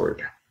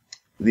longsword.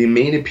 The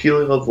main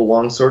appeal of the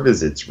longsword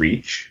is its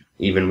reach.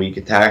 Even weak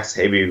attacks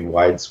have a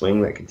wide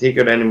swing that can take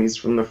out enemies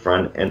from the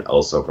front and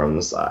also from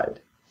the side.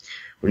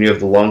 When you have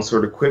the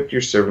longsword equipped,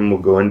 your servant will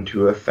go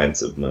into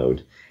offensive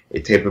mode,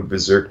 a type of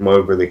berserk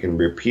mode where they can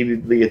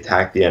repeatedly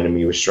attack the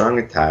enemy with strong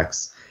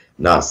attacks,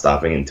 not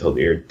stopping until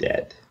they are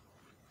dead.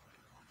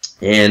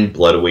 And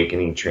Blood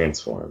Awakening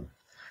Transform.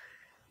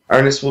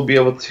 Arnis will be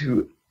able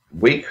to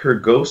wake her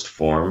ghost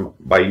form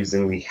by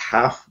using the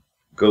half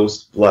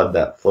ghost blood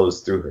that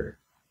flows through her.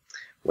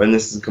 When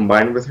this is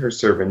combined with her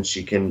servant,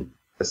 she can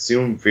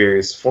assume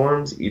various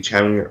forms, each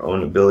having their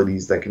own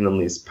abilities that can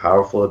unleash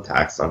powerful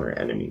attacks on her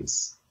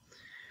enemies.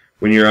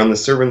 When you're on the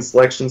servant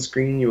selection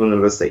screen, you will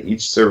notice that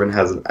each servant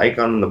has an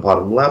icon in the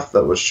bottom left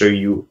that will show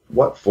you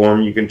what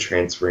form you can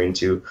transfer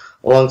into,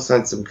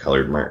 alongside some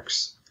colored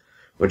marks.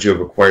 Once you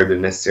have acquired the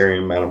necessary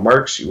amount of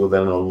marks, you will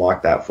then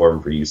unlock that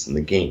form for use in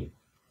the game.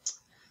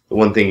 The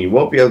one thing you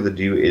won't be able to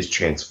do is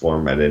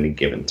transform at any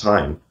given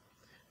time.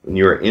 When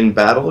you are in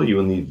battle, you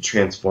will need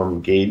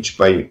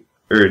to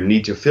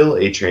need to fill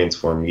a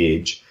transform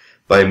gauge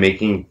by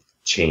making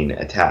chain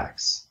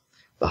attacks.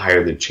 The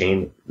higher the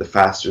chain, the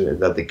faster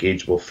that the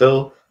gauge will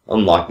fill,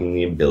 unlocking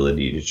the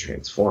ability to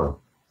transform.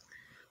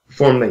 The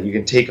form that you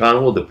can take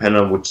on will depend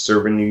on which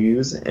servant you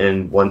use,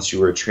 and once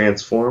you are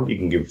transformed, you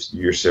can give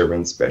your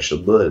servant special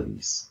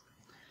abilities.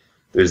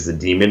 There's the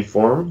demon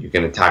form. You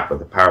can attack with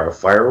the power of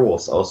fire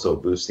whilst also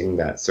boosting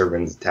that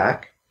servant's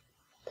attack.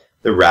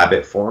 The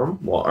rabbit form.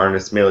 While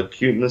Arnis may look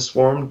cute in this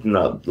form, do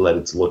not let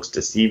its looks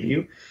deceive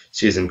you.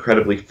 She is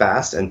incredibly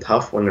fast and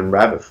tough when in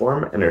rabbit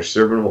form, and her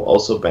servant will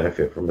also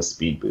benefit from a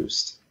speed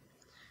boost.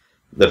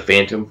 The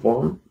phantom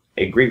form.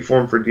 A great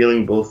form for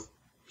healing both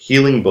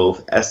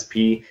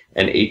SP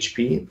and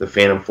HP. The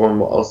Phantom form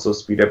will also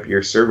speed up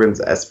your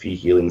Servant's SP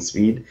healing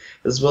speed,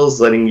 as well as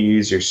letting you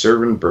use your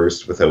Servant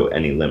burst without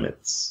any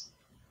limits.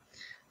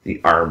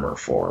 The Armor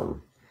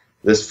form.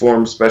 This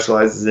form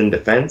specializes in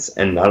defense,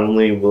 and not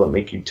only will it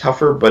make you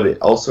tougher, but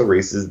it also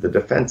raises the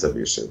defense of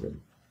your Servant.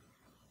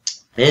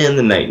 And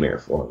the Nightmare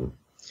form.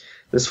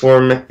 This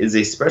form is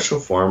a special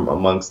form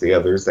amongst the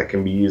others that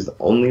can be used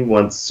only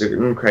once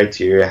certain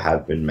criteria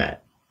have been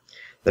met.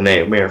 The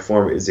Nightmare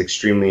form is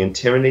extremely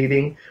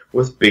intimidating,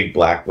 with big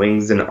black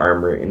wings and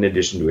armor in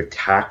addition to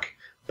attack,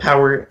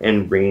 power,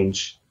 and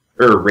range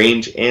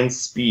and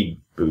speed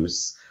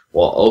boosts,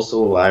 while also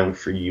allowing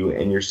for you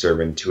and your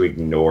Servant to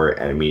ignore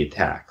enemy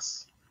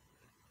attacks.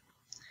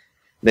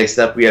 Next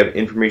up, we have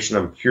information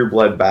on Pure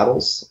Blood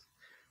battles.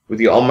 With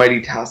the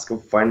almighty task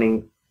of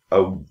finding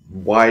a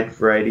wide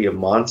variety of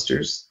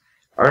monsters,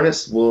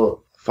 Arnis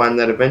will find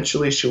that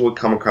eventually she will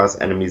come across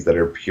enemies that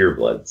are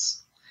purebloods.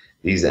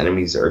 These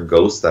enemies are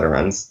ghosts that are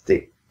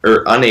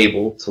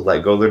unable to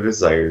let go of their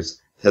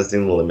desires,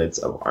 testing the limits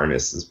of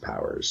Arnis's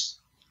powers.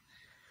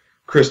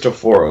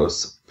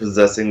 Christophoros,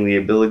 possessing the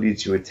ability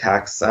to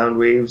attack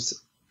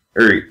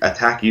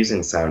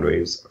using sound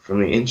waves from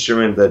the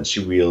instrument that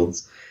she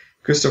wields.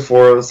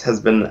 Christophoros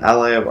has been an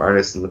ally of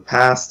Arnis in the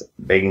past,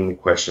 begging the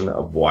question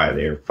of why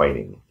they are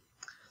fighting.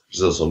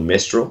 There's also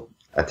Mistral,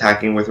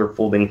 attacking with her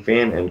folding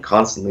fan and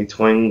constantly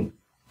toying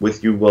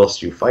with you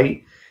whilst you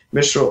fight.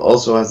 Mistral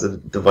also has a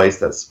device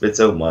that spits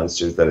out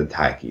monsters that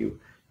attack you,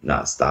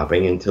 not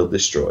stopping until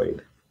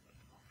destroyed.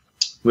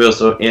 We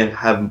also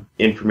have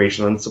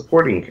information on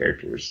supporting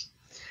characters.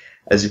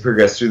 As you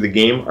progress through the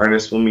game,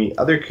 Arnis will meet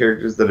other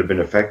characters that have been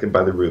affected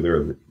by the ruler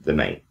of the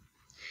night.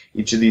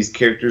 Each of these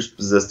characters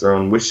possess their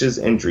own wishes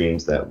and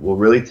dreams that will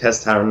really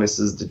test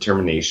Arnis's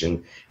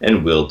determination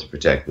and will to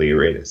protect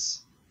Leoridas.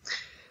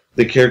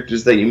 The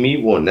characters that you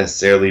meet won't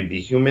necessarily be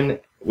human,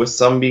 with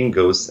some being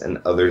ghosts and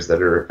others that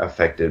are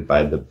affected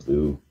by the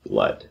blue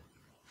blood.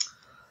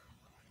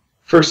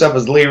 First up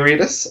is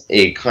Leoridas,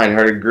 a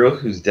kind-hearted girl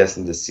who's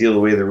destined to seal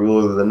away the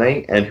ruler of the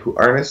night and who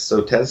Arnis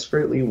so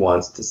desperately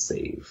wants to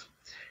save.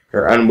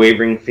 Her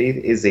unwavering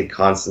faith is a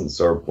constant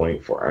sore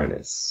point for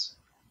Arnis.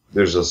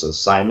 There's also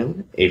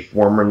Simon, a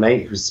former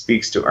knight who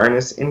speaks to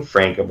Arnis in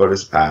frank about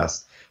his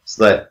past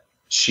so that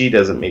she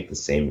doesn't make the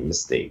same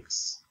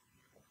mistakes.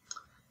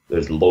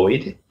 There's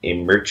Lloyd,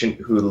 a merchant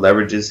who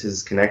leverages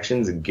his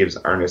connections and gives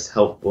Arnis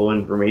helpful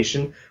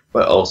information,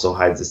 but also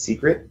hides a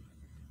secret.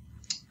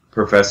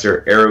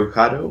 Professor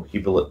Arukado, he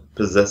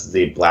possesses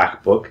a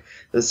black book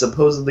that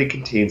supposedly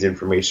contains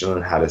information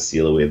on how to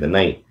seal away the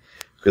night.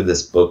 Could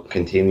this book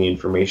contain the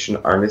information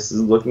Arnis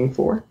is looking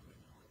for?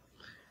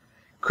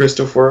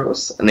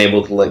 Christophoros,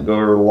 unable to let go of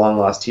her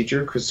long-lost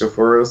teacher,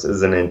 Christophoros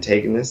is an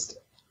antagonist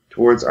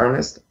towards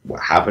Arnis. What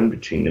happened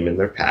between them in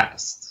their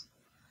past?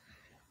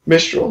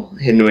 Mistral,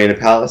 hidden away in a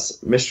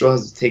palace, Mistral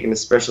has taken a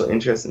special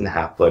interest in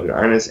half-blooded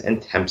Arnis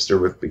and tempts her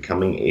with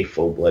becoming a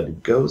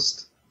full-blooded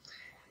ghost.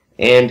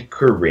 And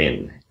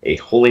Corinne, a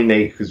holy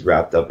knight who's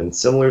wrapped up in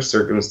similar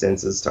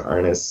circumstances to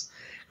Arnis.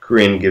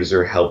 Corinne gives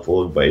her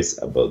helpful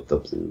advice about the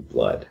blue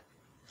blood.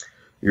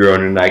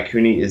 Yorona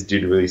Naikuni is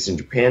due to release in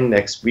Japan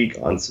next week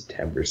on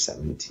September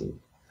 17th.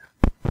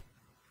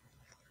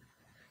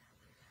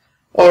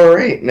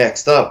 Alright,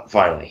 next up,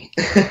 finally.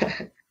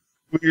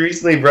 We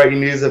recently brought you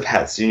news of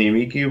Hatsune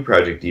Miku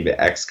Project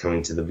Diva X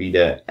coming to the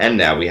Vita, and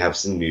now we have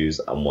some news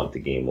on what the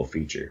game will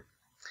feature.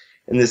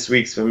 In this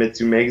week's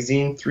Famitsu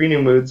magazine, 3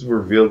 new modes were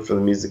revealed for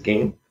the music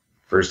game.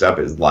 First up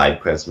is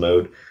Live Quest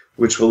mode,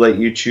 which will let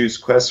you choose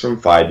quests from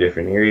 5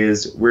 different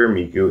areas where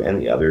Miku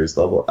and the others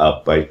level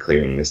up by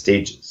clearing the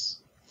stages.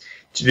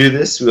 To do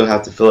this, we will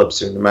have to fill up a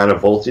certain amount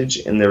of voltage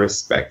in their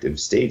respective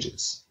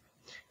stages.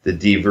 The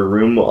Diva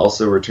Room will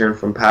also return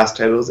from past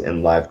titles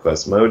in Live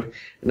Quest mode,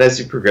 and as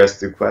you progress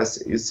through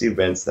quests, you'll see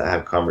events that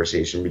have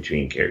conversation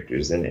between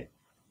characters in it.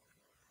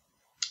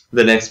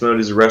 The next mode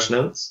is Rush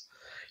Notes.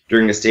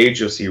 During a stage,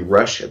 you'll see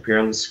Rush appear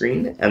on the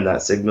screen, and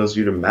that signals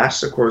you to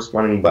mash the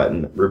corresponding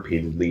button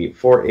repeatedly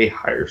for a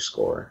higher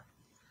score.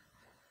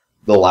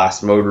 The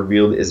last mode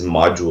revealed is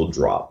Module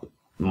Drop.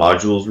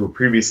 Modules were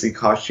previously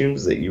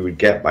costumes that you would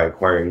get by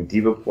acquiring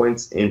Diva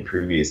points in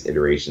previous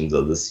iterations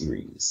of the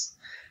series.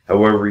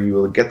 However, you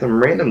will get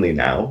them randomly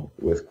now,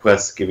 with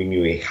quests giving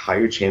you a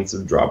higher chance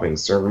of dropping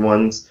certain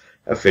ones,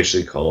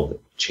 officially called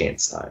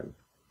Chance Time.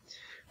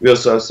 We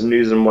also have some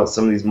news on what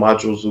some of these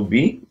modules will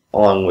be,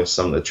 along with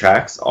some of the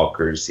tracks, all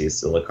courtesy of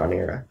Silicon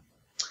Era.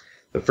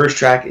 The first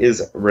track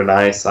is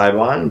Renai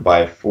Saibon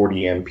by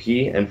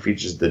 40MP and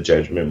features the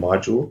Judgment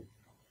module.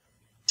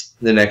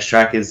 The next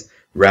track is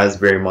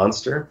Raspberry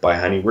Monster by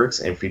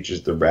Honeyworks and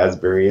features the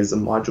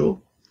Raspberryism module.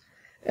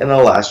 And the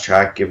last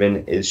track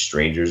given is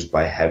Strangers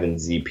by Heaven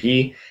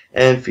ZP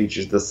and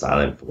features the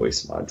Silent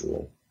Voice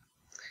module.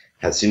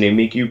 Hatsune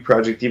Miku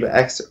Project Diva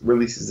X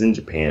releases in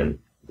Japan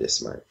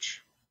this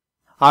March.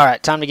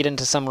 Alright, time to get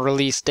into some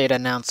release date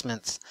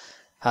announcements.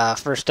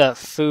 First up,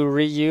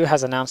 Furyu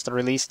has announced the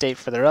release date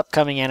for their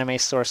upcoming anime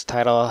source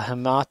title,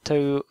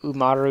 Hamato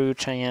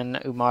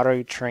Umaru-chan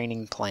Umaru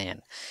Training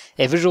Plan,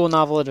 a visual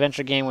novel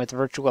adventure game with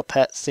virtual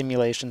pet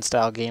simulation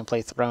style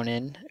gameplay thrown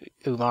in.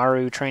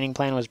 Umaru Training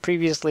Plan was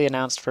previously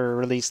announced for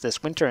release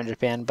this winter in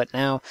Japan, but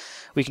now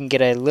we can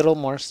get a little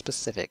more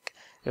specific.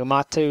 I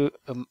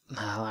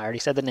already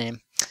said the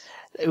name.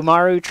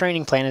 Umaru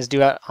Training Plan is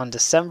due out on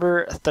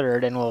December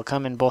 3rd and will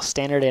come in both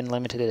standard and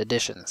limited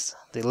editions.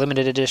 The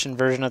limited edition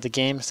version of the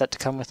game is set to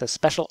come with a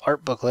special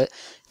art booklet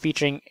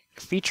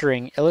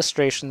featuring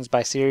illustrations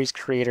by series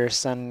creator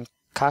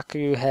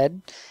Sankaku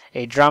Head,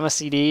 a drama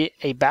CD,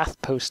 a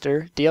bath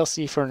poster,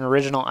 DLC for an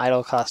original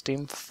idol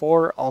costume,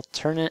 4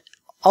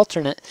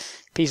 alternate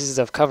pieces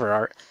of cover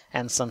art,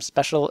 and some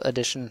special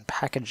edition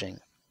packaging.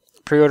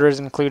 Pre-orders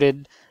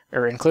included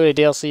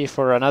DLC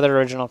for another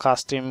original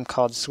costume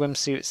called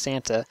Swimsuit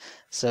Santa,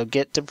 so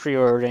get to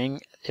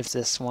pre-ordering if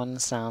this one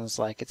sounds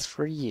like it's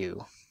for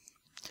you.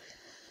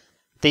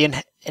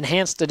 The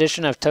enhanced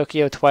edition of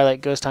Tokyo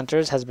Twilight Ghost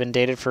Hunters has been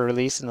dated for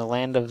release in the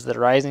land of the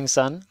rising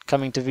sun,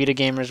 coming to Vita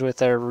gamers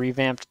with a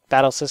revamped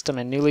battle system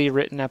and newly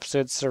written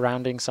episodes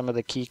surrounding some of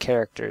the key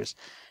characters.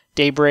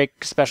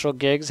 Daybreak Special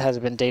Gigs has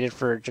been dated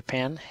for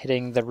Japan,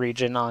 hitting the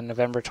region on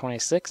November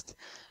 26th.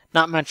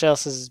 Not much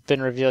else has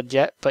been revealed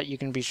yet, but you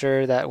can be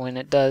sure that when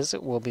it does,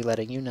 we'll be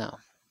letting you know.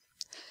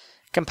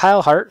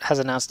 Compile Heart has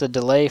announced a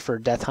delay for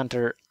Death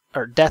Under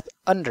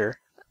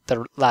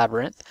the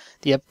Labyrinth.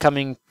 The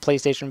upcoming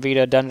PlayStation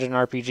Vita dungeon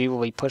RPG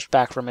will be pushed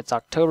back from its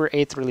October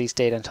 8th release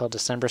date until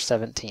December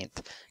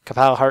 17th.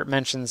 Compile Heart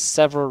mentions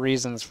several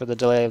reasons for the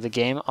delay of the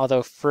game,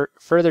 although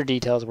further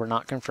details were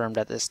not confirmed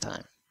at this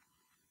time.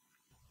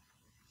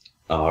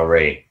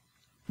 Alright,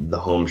 the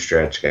home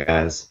stretch,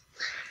 guys.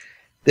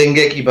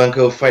 Dengeki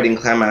Bunko Fighting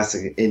Climax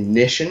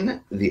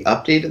Ignition, the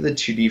update of the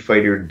 2D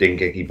fighter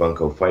Dengeki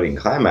Bunko Fighting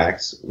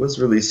Climax, was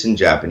released in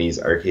Japanese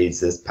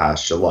arcades this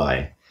past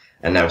July,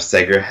 and now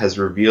Sega has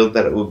revealed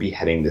that it will be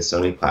heading to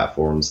Sony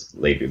platforms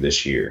later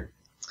this year.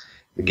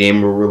 The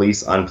game will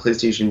release on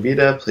PlayStation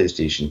Vita,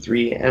 PlayStation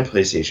 3, and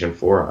PlayStation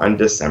 4 on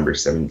December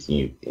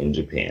 17th in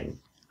Japan.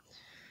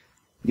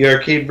 The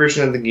arcade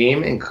version of the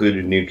game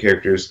included new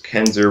characters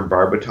Kenzer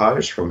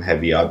Barbotage from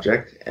Heavy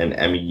Object and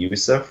Emi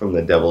Yusa from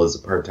The Devil is a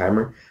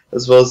Part-Timer,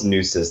 as well as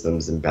new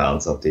systems and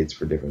balance updates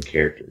for different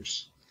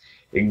characters.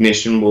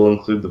 Ignition will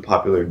include the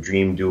popular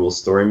Dream Duel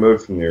story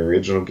mode from the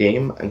original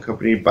game,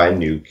 accompanied by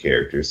new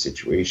character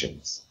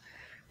situations.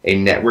 A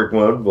network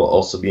mode will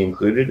also be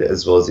included,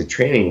 as well as a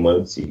training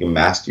mode so you can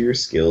master your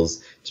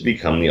skills to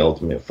become the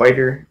ultimate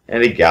fighter,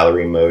 and a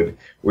gallery mode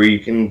where you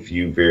can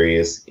view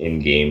various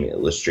in-game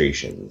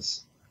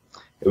illustrations.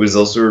 It was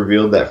also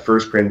revealed that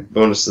first print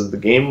bonuses of the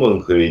game will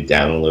include a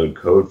download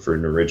code for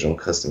an original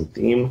custom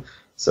theme,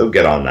 so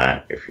get on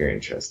that if you're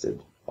interested,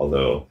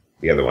 although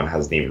the other one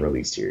hasn't even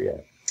released here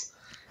yet.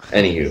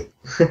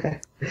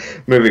 Anywho,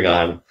 moving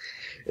on.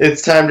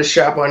 It's time to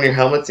strap on your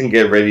helmets and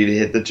get ready to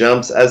hit the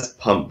jumps as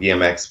Pump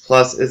BMX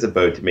Plus is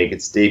about to make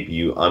its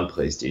debut on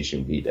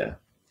PlayStation Vita.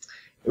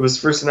 It was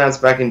first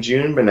announced back in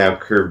June, but now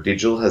Curve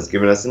Digital has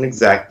given us an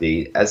exact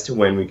date as to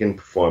when we can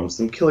perform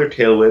some killer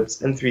tail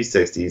whips and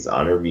 360s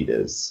on our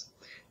Vitas.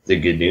 The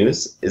good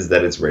news is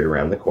that it's right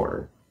around the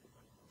corner.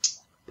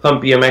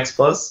 Pump BMX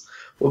Plus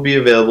will be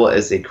available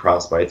as a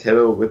cross-buy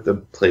title with the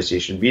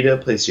PlayStation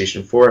Vita,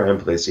 PlayStation 4, and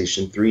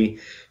PlayStation 3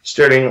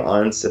 starting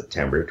on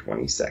September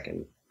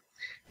 22nd.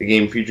 The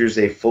game features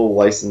a full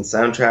licensed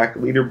soundtrack,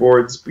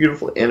 leaderboards,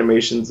 beautiful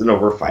animations, and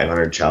over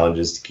 500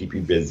 challenges to keep you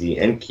busy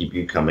and keep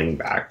you coming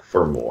back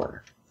for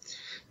more.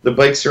 The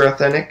bikes are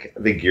authentic,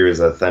 the gear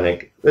is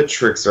authentic, the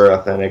tricks are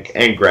authentic,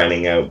 and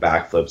grinding out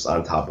backflips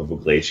on top of a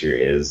glacier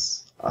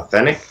is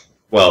authentic.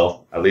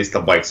 Well, at least the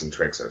bikes and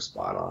tricks are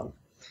spot on.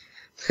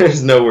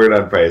 There's no word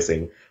on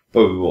pricing,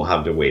 but we won't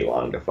have to wait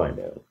long to find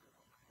out.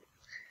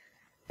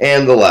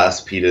 And the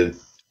last piece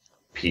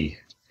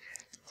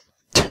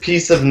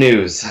of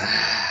news.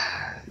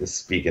 This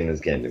speaking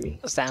is getting to me.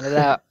 Sound it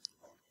out.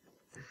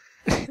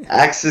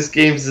 Axis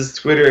Games'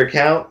 Twitter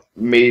account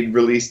made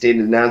release date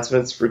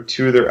announcements for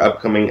 2 of their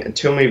upcoming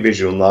Otome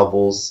visual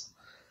novels,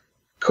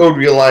 Code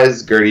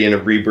Realized, Guardian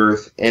of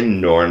Rebirth,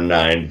 and Norn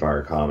 9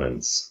 VAR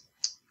Commons.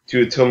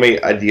 2 Otome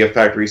Idea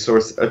Factory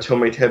source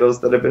Otome titles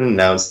that have been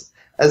announced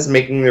as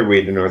making their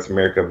way to North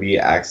America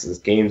via Axis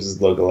Games'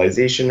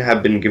 localization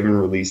have been given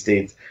release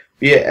dates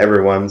via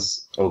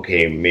everyone's,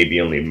 okay,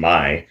 maybe only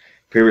my,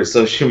 favorite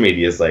social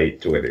media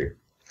site, Twitter.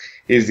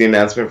 Here's the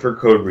announcement for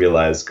Code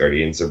Realized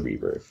Guardians of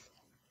Rebirth.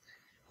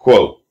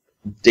 Quote,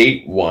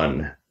 Date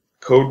 1.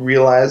 Code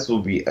Realized will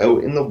be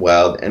out in the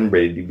wild and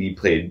ready to be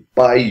played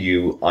by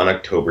you on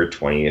October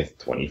 20th,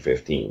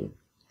 2015.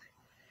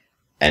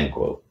 End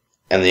quote.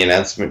 And the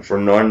announcement for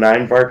Norn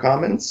 9 VAR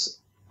Commons?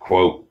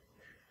 Quote,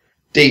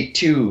 Date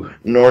 2.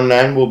 Norn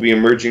 9 will be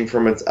emerging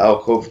from its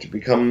alcove to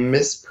become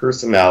Miss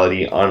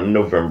Personality on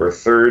November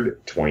 3rd,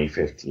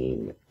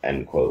 2015.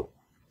 End quote.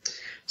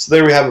 So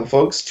there we have it,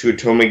 folks. 2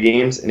 Otome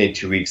games in a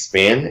 2-week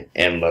span,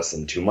 and less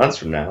than 2 months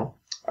from now.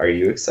 Are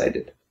you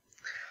excited?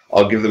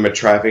 I'll give them a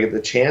try if I get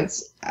the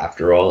chance.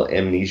 After all,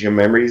 Amnesia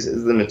Memories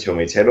is the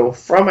Natome title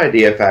from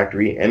Idea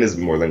Factory and is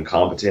more than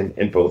competent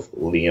in both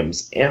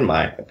Liam's and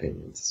my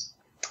opinions.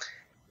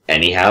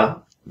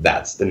 Anyhow,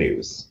 that's the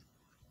news.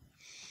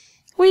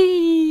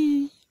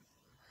 Whee!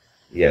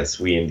 Yes,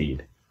 we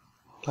indeed.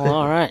 Well,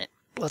 all right.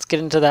 Let's get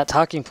into that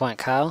talking point,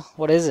 Kyle.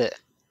 What is it?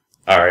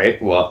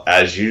 Alright, well,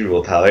 as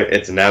usual, Tyler,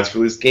 it's announced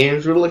release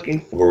games we're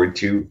looking forward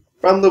to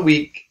from the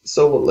week.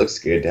 So what looks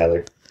good,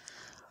 Tyler?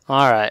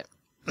 All right.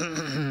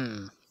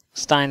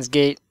 Steins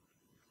Gate,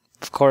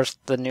 of course,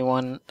 the new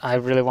one. I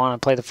really want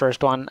to play the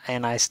first one,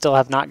 and I still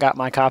have not got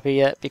my copy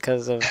yet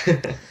because of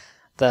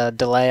the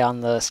delay on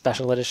the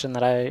special edition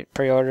that I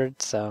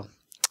pre-ordered. So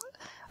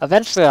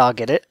eventually I'll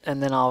get it,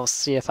 and then I'll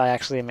see if I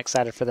actually am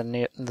excited for the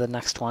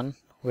next one,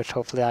 which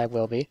hopefully I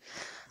will be.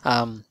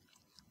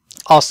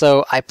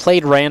 Also, I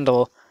played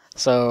Randall,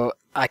 so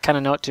I kind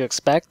of know what to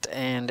expect,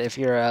 and if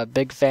you're a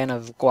big fan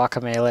of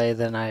Guacamelee,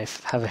 then I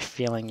have a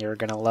feeling you're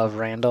going to love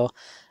Randall.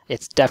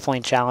 It's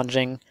definitely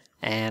challenging,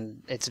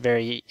 and it's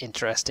very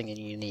interesting and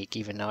unique,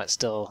 even though it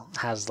still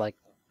has, like,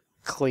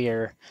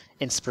 clear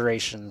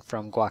inspiration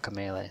from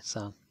Guacamelee.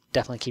 So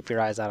definitely keep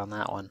your eyes out on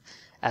that one,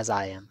 as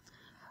I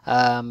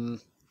am.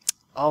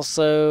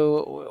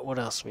 Also, what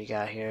else we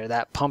got here?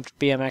 That Pumped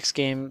BMX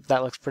game,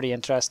 that looks pretty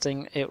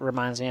interesting. It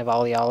reminds me of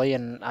Ollie Ollie,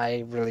 and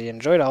I really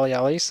enjoyed Ollie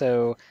Ollie,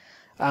 so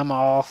I'm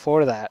all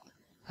for that.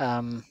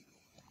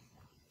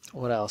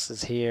 What else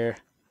is here?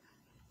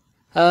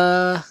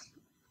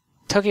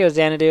 Tokyo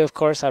Xanadu, of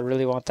course. I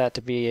really want that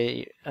to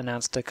be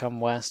announced to come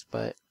west,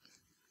 but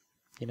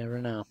you never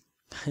know.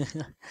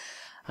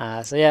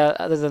 So yeah,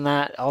 other than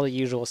that, all the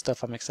usual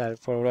stuff I'm excited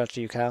for. What about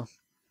you, Kyle?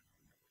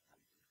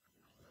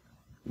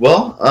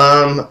 Well,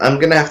 I'm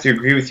going to have to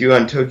agree with you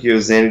on Tokyo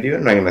Xanadu,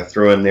 and I'm going to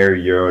throw in there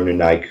Euro no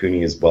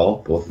Naikuni as well.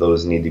 Both of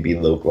those need to be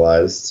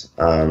localized.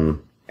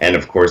 And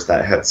of course,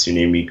 that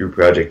Hatsune Miku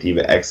Project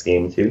Eva X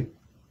game too.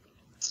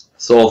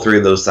 So all three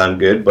of those sound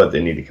good, but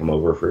they need to come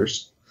over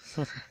first.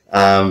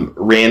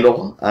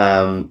 Randall,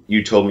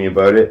 you told me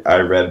about it. I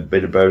read a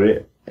bit about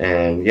it,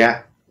 and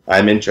yeah,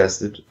 I'm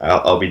interested.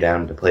 I'll be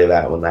down to play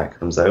that when that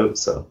comes out,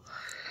 so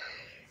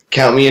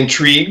count me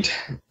intrigued.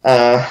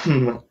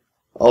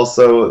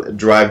 Also,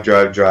 Drive,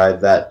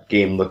 that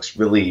game looks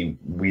really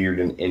weird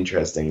and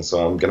interesting,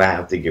 so I'm going to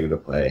have to give it a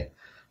play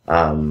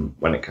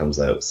when it comes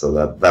out, so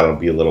that'll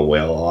be a little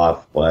while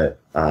off, but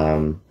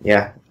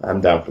yeah,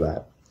 I'm down for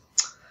that.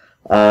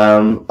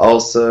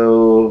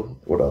 Also,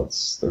 what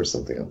else? There was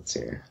something else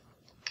here.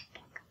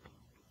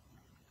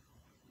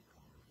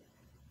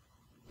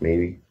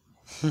 Maybe.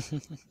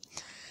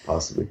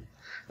 Possibly.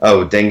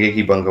 Oh,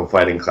 Dengeki Bunko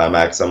Fighting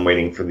Climax. I'm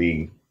waiting for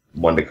the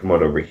one to come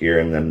out over here,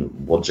 and then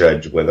we'll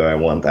judge whether I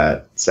want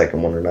that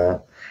second one or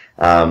not.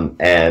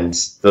 And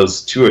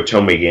those two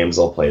Otome games,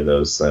 I'll play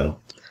those, so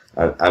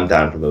I'm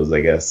down for those,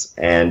 I guess.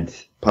 And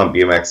Pump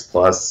BMX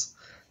Plus.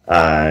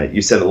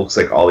 You said it looks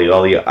like Ollie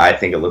Ollie. I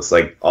think it looks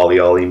like Ollie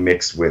Ollie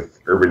mixed with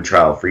Urban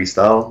Trial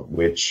Freestyle,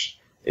 which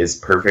is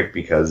perfect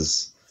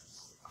because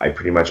I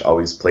pretty much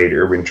always played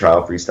Urban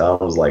Trial Freestyle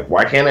and was like,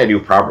 why can't I do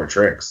proper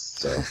tricks?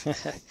 So,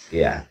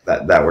 yeah,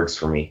 that works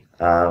for me.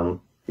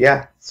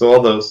 Yeah, so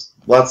all those.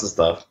 Lots of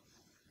stuff.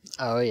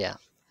 Oh, yeah.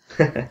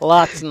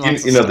 Lots and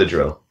lots you know the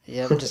drill.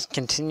 Yep, just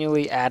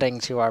continually adding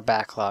to our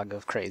backlog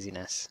of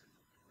craziness.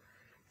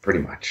 Pretty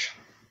much.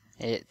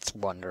 It's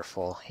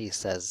wonderful, he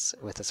says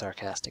with a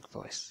sarcastic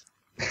voice.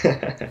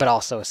 But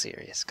also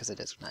serious, because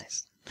it is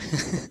nice.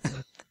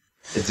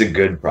 It's a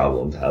good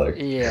problem, Tyler.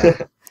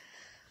 Yeah.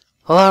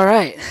 Well, all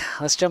right.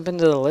 Let's jump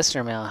into the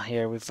listener mail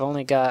here. We've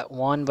only got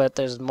one, but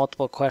there's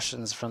multiple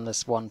questions from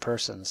this one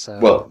person. So.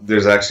 Well,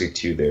 there's actually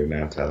two there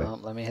now, Tyler. Well,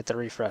 let me hit the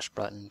refresh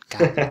button.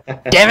 God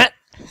damn it!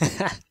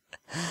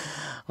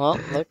 Well,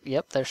 look,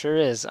 yep, there sure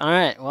is. All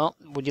right. Well,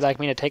 would you like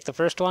me to take the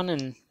first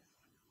one,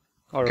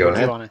 or go would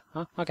ahead. you want to?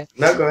 Huh? Okay.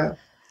 No, go ahead.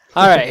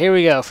 All right, here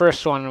we go.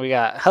 First one we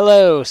got.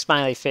 Hello,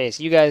 smiley face.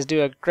 You guys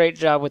do a great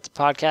job with the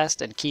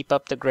podcast and keep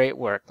up the great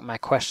work. My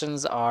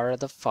questions are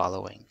the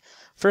following.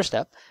 First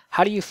up,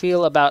 how do you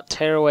feel about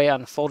Tearaway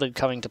Unfolded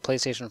coming to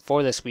PlayStation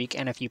 4 this week,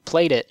 and if you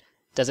played it,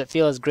 does it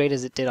feel as great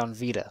as it did on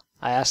Vita?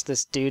 I asked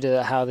this due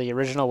to how the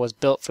original was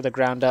built for the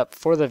ground up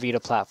for the Vita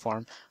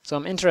platform, so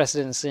I'm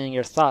interested in seeing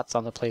your thoughts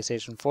on the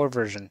PlayStation 4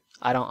 version.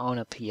 I don't own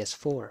a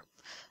PS4.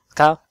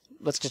 Kyle,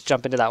 let's just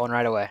jump into that one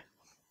right away.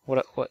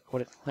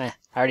 I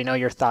already know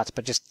your thoughts,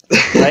 but just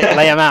lay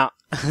them out.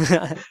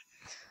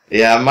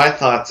 Yeah, my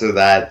thoughts are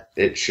that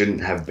it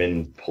shouldn't have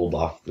been pulled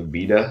off the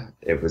Vita.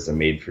 It was a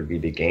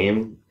made-for-Vita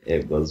game.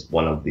 It was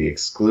one of the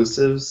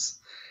exclusives.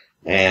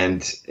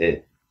 And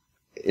it,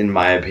 in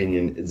my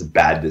opinion, is a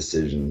bad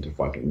decision to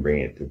fucking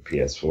bring it to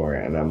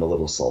PS4. And I'm a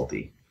little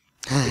salty.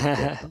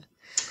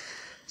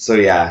 So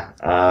yeah,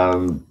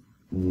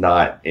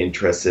 not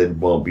interested.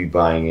 Won't be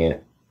buying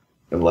it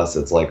unless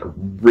it's like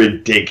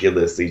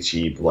ridiculously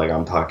cheap. Like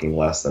I'm talking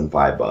less than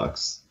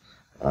 $5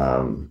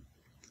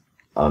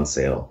 on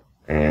sale.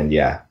 And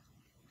yeah,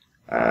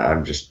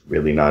 I'm just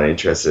really not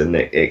interested in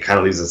it. It kind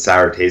of leaves a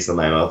sour taste in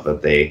my mouth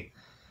that they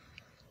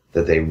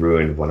that they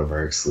ruined one of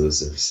our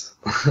exclusives.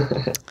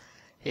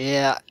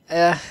 Yeah,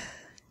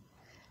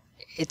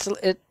 it's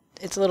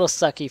a little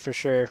sucky for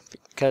sure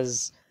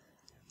because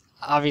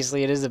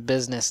obviously it is a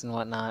business and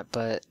whatnot,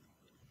 but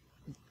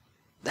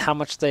how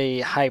much they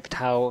hyped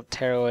how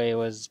Tearaway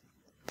was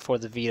for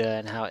the Vita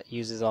and how it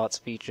uses all its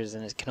features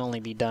and it can only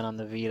be done on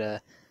the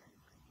Vita,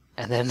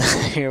 and then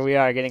here we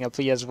are getting a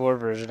PS4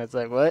 version. It's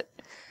like, what?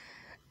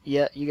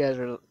 Yeah, you guys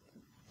are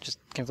just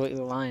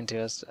completely lying to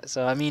us.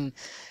 So I mean,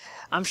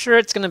 I'm sure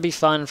it's going to be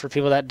fun for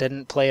people that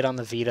didn't play it on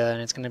the Vita,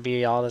 and it's going to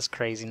be all this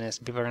craziness.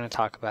 People are going to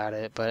talk about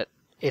it, but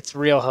its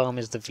real home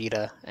is the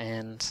Vita,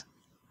 and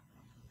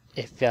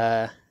if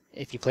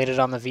you played it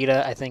on the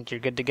Vita, I think you're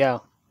good to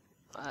go.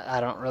 I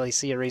don't really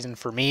see a reason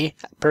for me,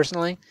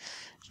 personally,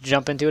 to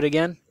jump into it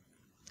again.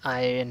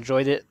 I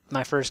enjoyed it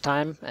my first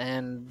time,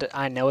 and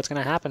I know what's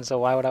going to happen, so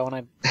why would I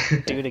want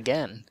to do it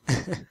again?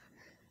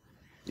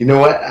 You know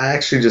what? I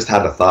actually just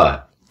had a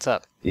thought. What's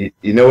up? You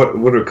know what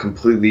would have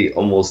completely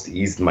almost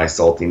eased my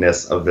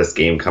saltiness of this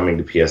game coming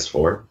to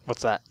PS4?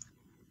 What's that?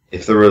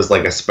 If there was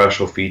like a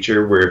special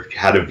feature where if you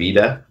had a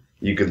Vita,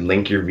 you could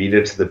link your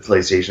Vita to the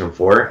PlayStation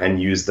 4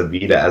 and use the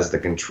Vita as the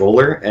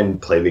controller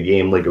and play the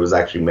game like it was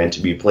actually meant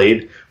to be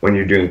played when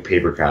you're doing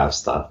papercraft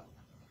stuff.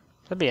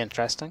 That'd be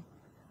interesting.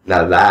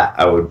 Now that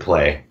I would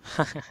play.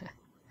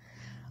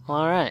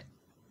 Well, alright.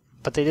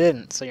 But they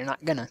didn't, so you're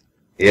not gonna.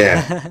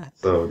 Yeah.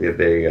 So yeah,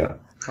 there you go.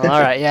 Well,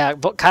 all right, yeah.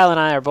 Kyle and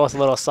I are both a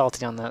little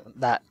salty on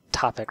that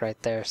topic right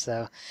there.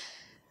 So,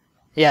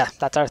 yeah,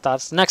 that's our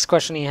thoughts. Next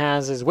question he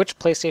has is, which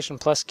PlayStation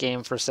Plus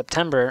game for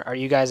September are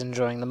you guys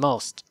enjoying the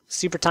most?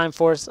 Super Time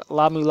Force,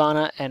 La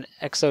Mulana, and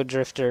Exo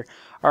Drifter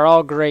are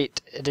all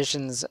great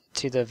additions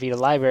to the Vita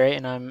library,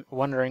 and I'm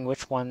wondering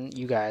which one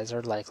you guys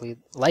are likely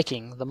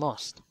liking the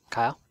most.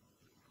 Kyle?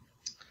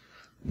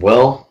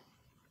 Well,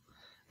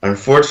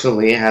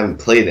 unfortunately, I haven't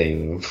played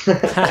any of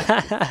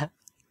them.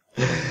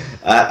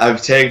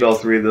 I've tagged all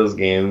three of those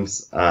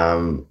games.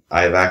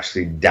 I've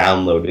actually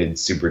downloaded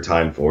Super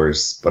Time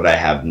Force, but I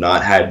have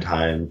not had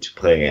time to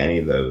play any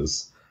of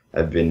those.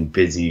 I've been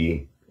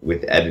busy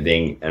with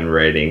editing and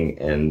writing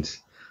and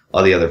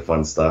all the other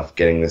fun stuff,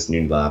 getting this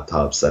new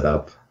laptop set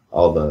up,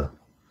 all the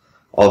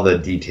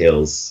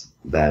details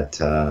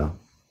that I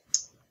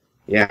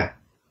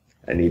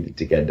needed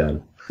to get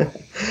done.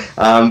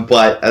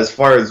 But as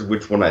far as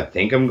which one I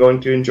think I'm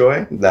going to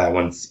enjoy, that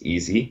one's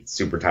easy.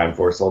 Super Time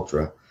Force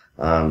Ultra.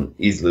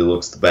 Easily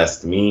looks the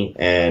best to me,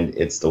 and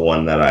it's the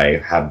one that I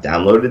have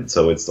downloaded,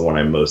 so it's the one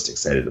I'm most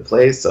excited to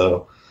play,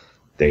 so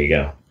there you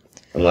go.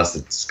 Unless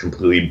it's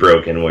completely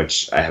broken,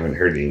 which I haven't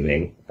heard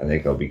anything, I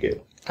think I'll be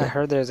good. I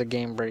heard there's a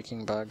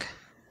game-breaking bug.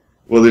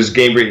 Well, there's a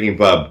game-breaking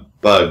bug,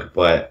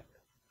 but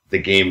the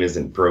game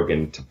isn't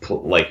broken to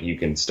like you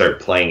can start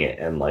playing it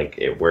and like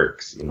it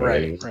works. You know what I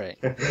mean? Right.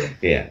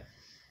 Yeah.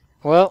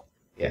 Well,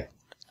 yeah,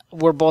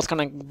 we're both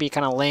gonna be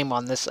kind of lame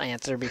on this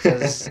answer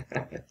because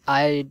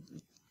I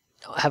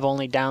have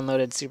only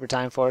downloaded Super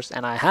Time Force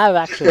and I have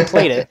actually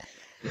played it.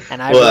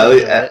 And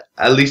I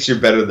at least you're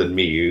better than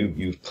me.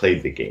 You've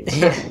played the game.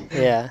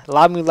 Yeah,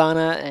 La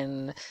Mulana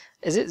and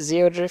is it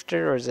Zeo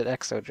Drifter or is it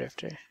Exo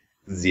Drifter?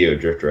 Zeo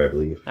Drifter, I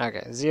believe.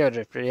 Okay, Zeo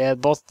Drifter. Yeah,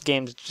 both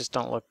games just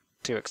don't look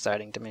too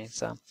exciting to me,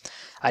 so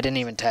I didn't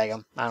even tag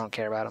them. I don't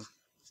care about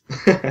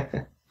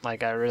them.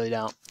 Like, I really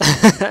don't.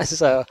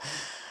 So,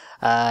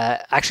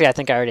 actually, I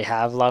think I already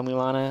have La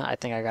Mulana. I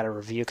think I got a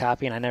review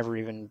copy, and I never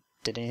even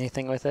did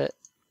anything with it.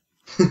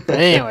 But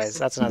anyways,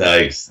 that's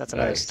another that's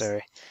another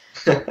story.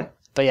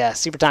 But yeah,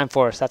 Super Time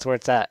Force, that's where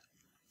it's at.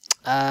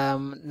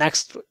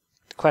 Next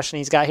question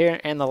he's got here,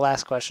 and the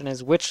last question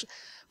is, which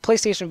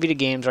PlayStation Vita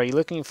games are you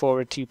looking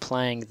forward to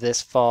playing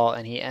this fall?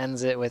 And he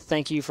ends it with,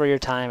 thank you for your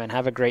time and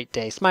have a great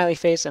day. Smiley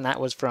face, and that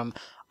was from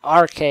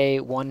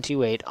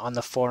RK128 on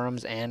the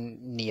forums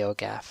and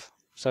NeoGAF.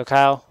 So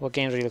Kyle, what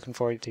games are you looking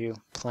forward to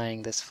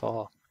playing this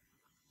fall?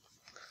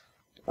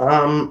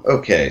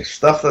 Okay,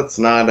 stuff that's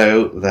not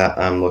out that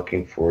I'm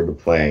looking forward to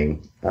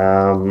playing.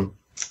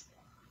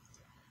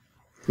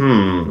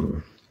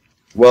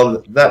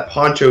 Well, that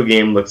Poncho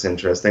game looks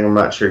interesting. I'm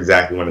not sure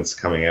exactly when it's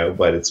coming out,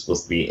 but it's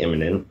supposed to be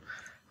imminent.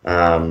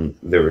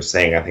 They were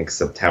saying, I think,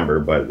 September,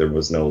 but there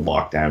was no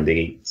lockdown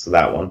date, so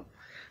that one.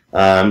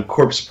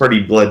 Corpse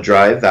Party Blood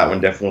Drive, that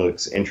one definitely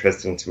looks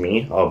interesting to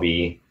me. I'll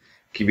be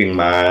keeping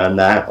my eye on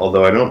that,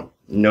 although I don't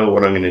know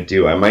what I'm going to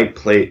do. I might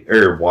play,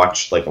 or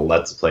watch, like, a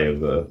Let's Play of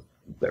the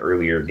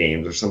earlier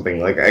games or something.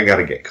 Like, I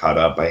gotta get caught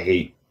up. I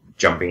hate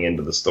jumping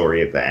into the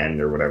story at the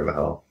end or whatever the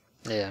hell.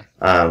 Yeah.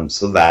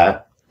 So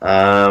that.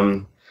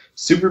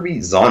 Super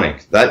Beat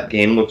Sonic. That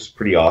game looks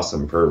pretty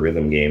awesome for a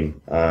rhythm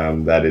game.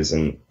 That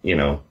isn't,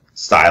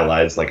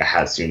 stylized like a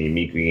Hatsune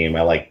Miku game.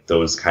 I like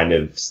those kind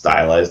of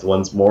stylized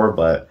ones more,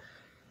 but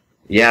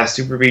yeah,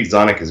 Super Beat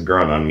Sonic has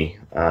grown on me.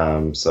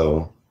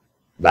 So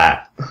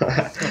that.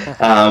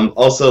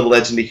 Also,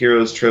 Legend of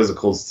Heroes Trails of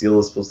Cold Steel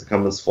is supposed to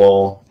come this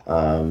fall.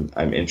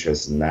 I'm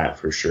interested in that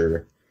for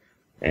sure.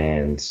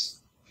 And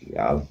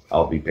yeah,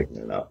 I'll be picking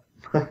it up.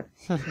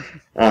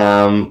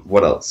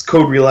 What else?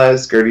 Code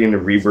Realized, Guardian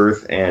of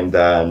Rebirth, and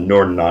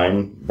Nord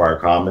 9 Bar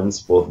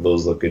Commons. Both of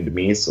those look good to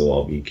me, so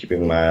I'll be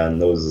keeping my eye on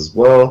those as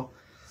well.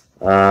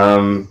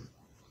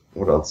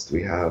 What else do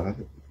we have? A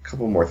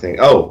couple more things.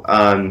 Oh,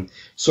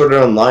 Sword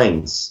Art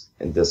Online's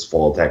in this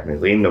fall,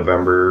 technically.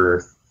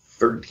 November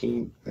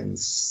 13th and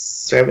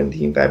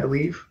 17th, I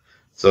believe.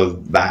 So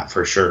that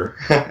for sure.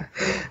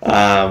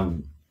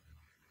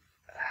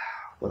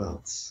 What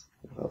else?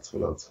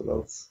 What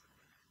else?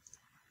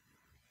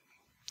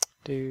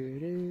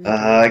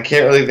 I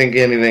can't really think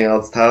of anything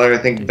else, Tyler. I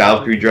think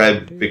Valkyrie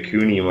Drive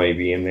Bikuni might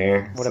be in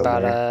there. What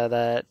about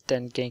that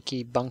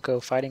Dengeki Bunko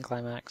Fighting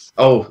Climax?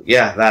 Oh,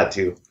 yeah, that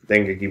too.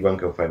 Dengeki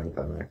Bunko Fighting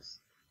Climax.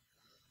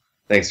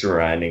 Thanks for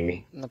reminding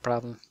me. No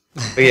problem.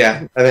 But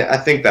yeah, I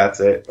think that's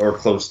it, or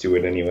close to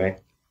it anyway.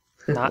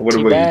 Not What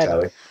too about bad. you,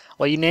 Tyler?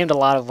 Well, you named a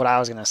lot of what I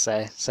was going to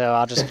say, so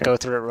I'll just go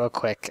through it real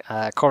quick.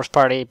 Corpse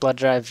Party, Blood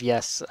Drive,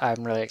 yes,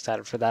 I'm really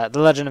excited for that. The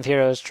Legend of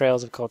Heroes,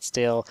 Trails of Cold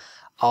Steel,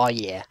 oh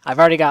yeah. I've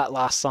already got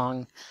Lost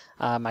Song.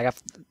 I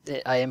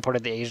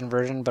imported the Asian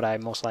version, but I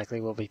most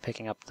likely will be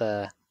picking up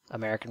the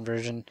American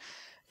version,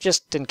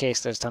 just in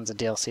case there's tons of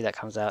DLC that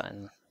comes out,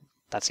 and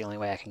that's the only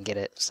way I can get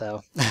it.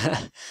 So,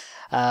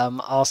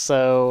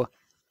 also,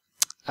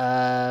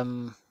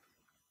 Persona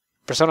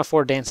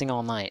 4 Dancing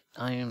All Night.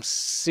 I am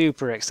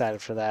super excited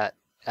for that.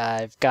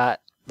 I've got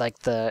like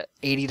the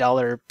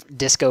 $80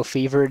 Disco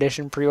Fever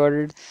edition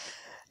pre-ordered,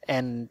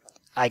 and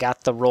I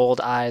got the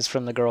rolled eyes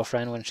from the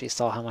girlfriend when she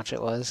saw how much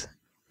it was.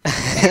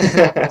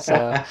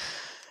 So,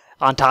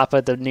 on top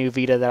of the new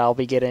Vita that I'll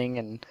be getting,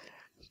 and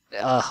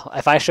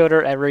if I showed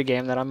her every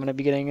game that I'm going to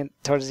be getting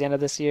towards the end of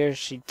this year,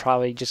 she'd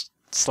probably just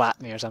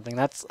slap me or something.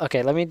 That's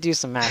okay. Let me do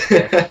some math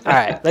here. All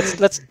right,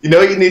 let's. You know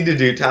what you need to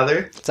do,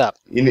 Tyler? What's up?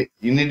 You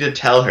need to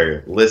tell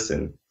her,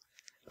 listen,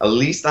 at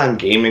least I'm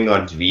gaming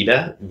on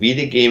Vita.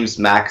 Vita games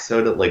max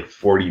out at like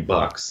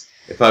 $40.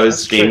 If I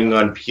was gaming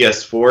on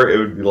PS4, it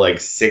would be like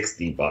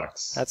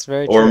 $60. That's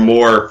very true. Or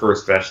more for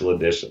special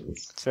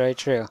editions. That's very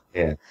true.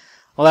 Yeah.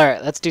 Well, all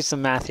right, let's do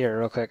some math here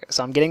real quick.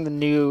 So I'm getting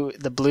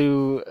the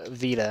blue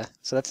Vita,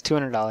 so that's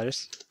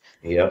 $200.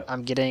 Yep.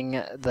 I'm getting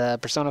the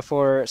Persona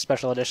 4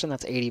 Special Edition,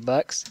 that's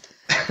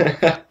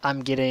 $80.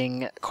 I'm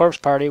getting Corpse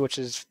Party, which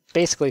is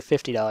basically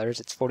 $50.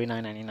 It's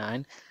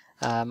 $49.99.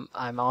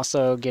 I'm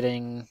also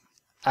getting,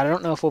 I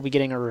don't know if we'll be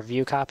getting a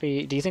review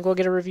copy. Do you think we'll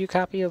get a review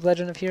copy of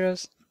Legend of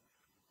Heroes?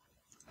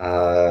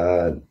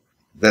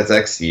 That's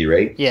XC,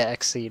 right? Yeah,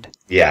 Exceed.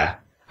 Yeah.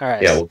 All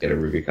right. Yeah, we'll get a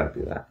review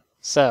copy of that.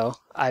 So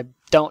I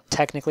don't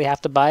technically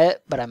have to buy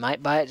it, but I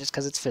might buy it just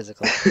because it's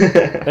physical.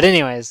 But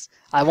anyways,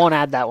 I won't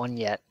add that one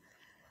yet.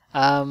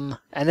 And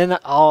then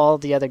all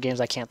the other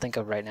games I can't think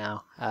of right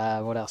now.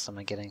 What else am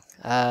I getting?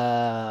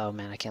 Oh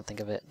man, I can't think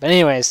of it. But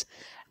anyways,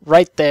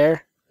 right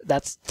there,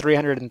 that's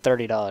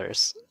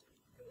 $330.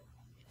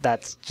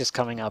 That's just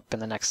coming up in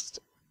the next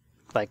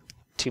like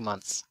 2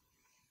 months.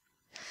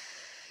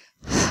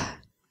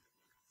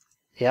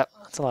 Yep,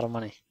 that's a lot of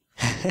money.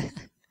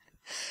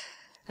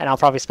 And I'll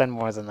probably spend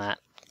more than that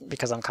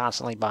because I'm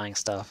constantly buying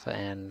stuff,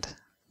 and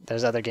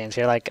there's other games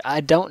here. Like,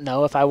 I don't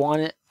know if I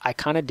want it. I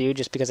kind of do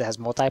just because it has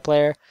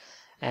multiplayer,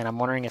 and I'm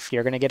wondering if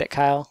you're going to get it,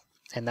 Kyle,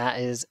 and that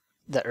is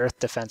the Earth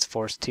Defense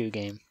Force 2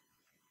 game.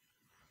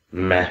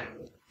 Meh.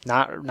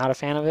 Not a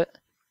fan of it?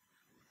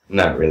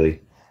 Not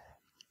really.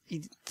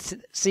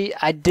 See,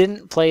 I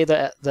didn't play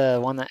the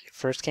one that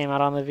first came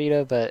out on the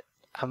Vita, but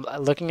I'm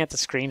looking at the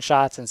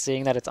screenshots and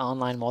seeing that it's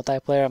online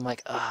multiplayer. I'm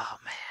like, oh,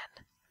 man.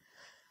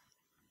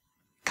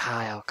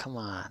 Kyle, come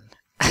on.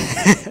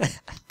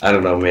 I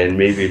don't know, man.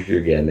 Maybe if you're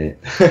getting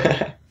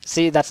it.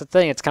 See, that's the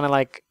thing. It's kind of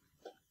like,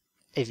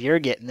 if you're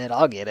getting it,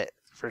 I'll get it,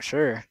 for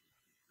sure.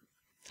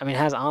 I mean, it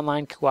has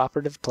online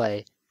cooperative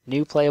play,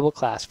 new playable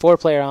class,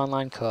 4-player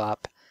online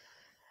co-op.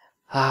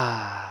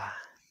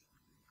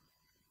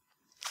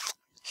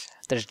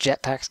 There's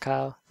jetpacks,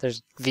 Kyle.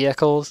 There's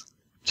vehicles.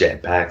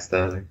 Jetpacks,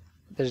 Tyler.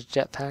 There's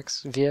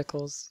jetpacks,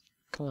 vehicles.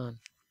 Come on.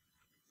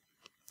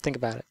 Think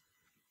about it.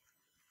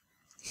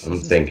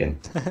 I'm thinking.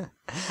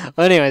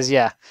 Well, anyways,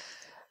 yeah.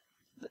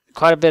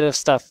 Quite a bit of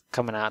stuff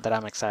coming out that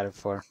I'm excited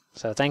for.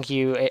 So thank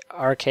you,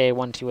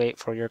 RK128,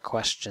 for your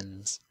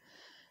questions.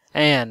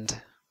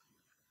 And,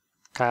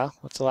 Kyle,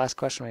 what's the last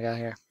question we got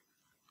here?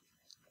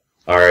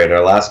 All right,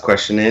 our last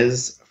question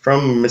is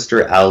from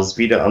Mr.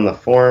 Alsvita on the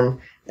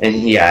forum, and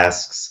he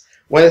asks,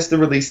 when is the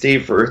release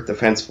date for Earth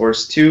Defense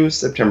Force 2,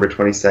 September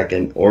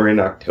 22nd, or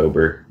in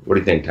October? What do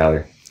you think,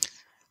 Tyler?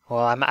 Well,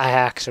 I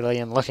actually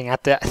am looking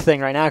at that thing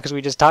right now because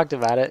we just talked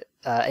about it.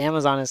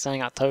 Amazon is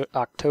saying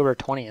October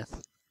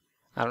 20th.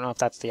 I don't know if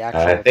that's the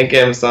actual... I think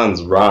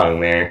Amazon's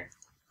wrong there.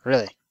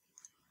 Really?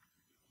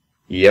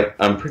 Yep,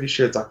 I'm pretty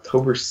sure it's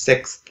October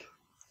 6th.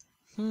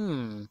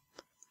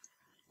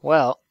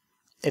 Well,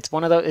 it's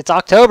one of those... It's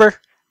October!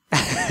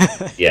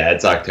 Yeah,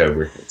 it's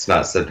October. It's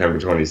not September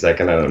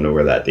 22nd. I don't know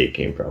where that date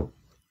came from.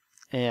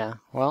 Yeah,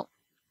 well,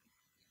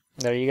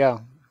 there you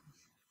go.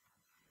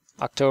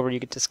 October, you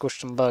get to squish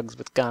some bugs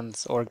with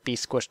guns, or be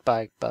squished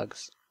by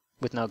bugs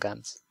with no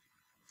guns.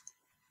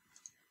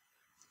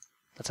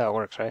 That's how it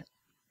works, right?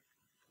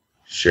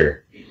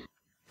 Sure.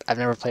 I've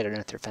never played an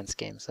Earth Defense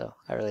game, so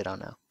I really don't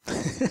know.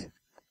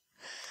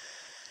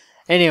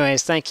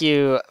 Anyways, thank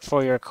you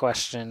for your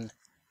question.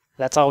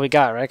 That's all we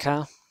got, right,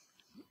 Kyle?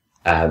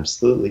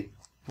 Absolutely.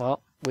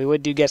 Well, we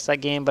would do Guess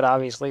That Game, but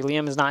obviously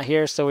Liam is not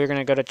here, so we're going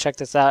to go to check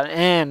this out.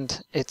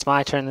 And it's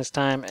my turn this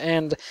time.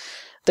 And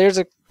there's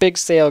a big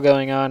sale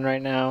going on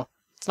right now.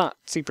 It's not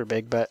super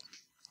big, but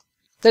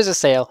there's a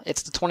sale.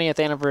 It's the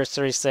 20th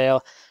anniversary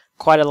sale.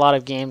 Quite a lot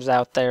of games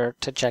out there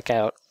to check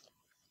out.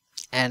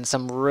 And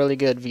some really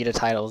good Vita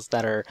titles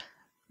that are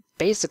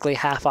basically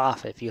half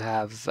off if you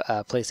have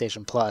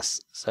PlayStation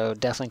Plus. So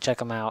definitely check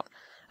them out.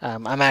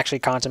 I'm actually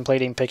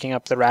contemplating picking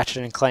up the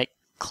Ratchet and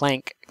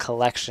Clank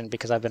collection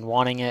because I've been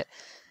wanting it,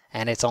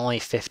 and it's only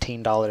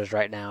 $15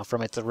 right now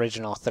from its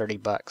original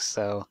 $30.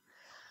 So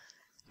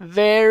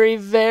very,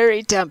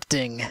 very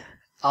tempting.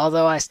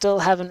 Although I still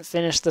haven't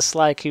finished the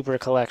Sly Cooper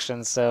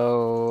collection,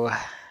 so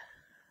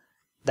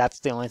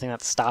that's the only thing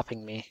that's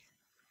stopping me.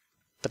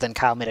 But then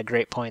Kyle made a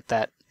great point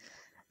that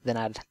then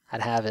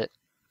I'd have it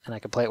and I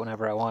could play it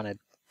whenever I wanted.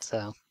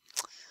 So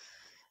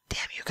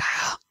damn you,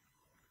 Kyle.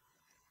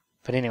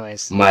 But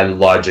anyways, my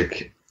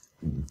logic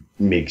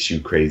makes you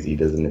crazy,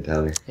 doesn't it,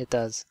 Tyler? it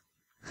does.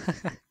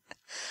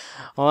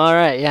 Well, all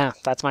right, yeah,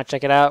 that's my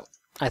check it out.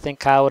 I think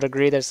Kyle would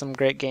agree. There's some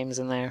great games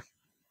in there.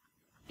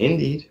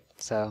 Indeed.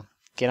 So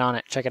get on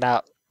it, check it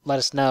out. Let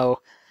us know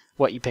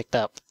what you picked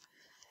up.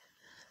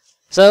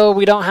 So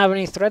we don't have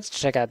any threads to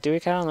check out, do we,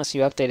 Kyle? Unless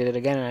you updated it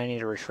again and I need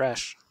to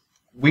refresh.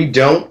 We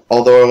don't,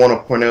 although I want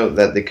to point out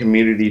that the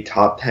community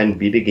top 10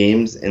 Vita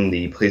games in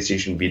the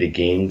PlayStation Vita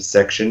games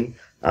section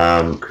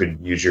could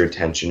use your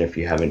attention if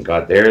you haven't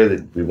got there.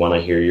 We want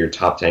to hear your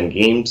top 10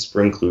 games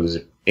for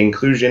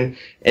inclusion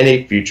in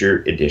a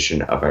future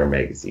edition of our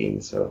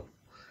magazine. So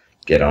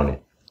get on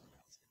it.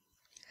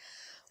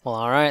 Well,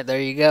 all right,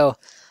 there you go.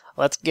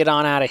 Let's get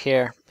on out of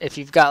here. If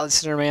you've got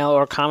listener mail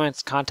or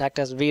comments, contact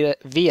us via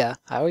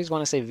I always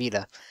want to say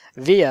Vita,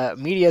 via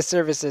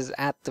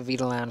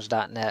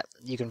mediaservices@thevitalounge.net.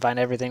 You can find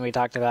everything we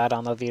talked about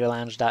on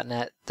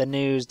thevitalounge.net, the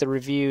news, the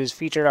reviews,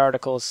 featured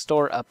articles,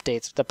 store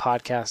updates, the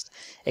podcast,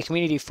 a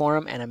community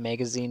forum, and a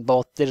magazine,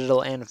 both digital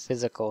and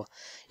physical.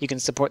 You can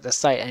support the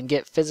site and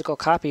get physical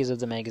copies of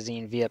the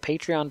magazine via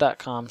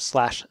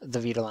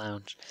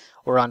patreon.com/thevitalounge.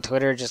 We're on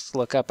Twitter, just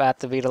look up at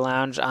the Vita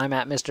Lounge. I'm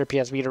at Mr.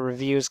 PSVita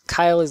Reviews.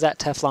 Kyle is at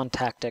Teflon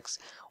Tactics.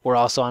 We're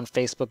also on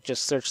Facebook,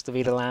 just search the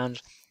Vita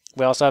Lounge.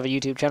 We also have a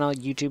YouTube channel,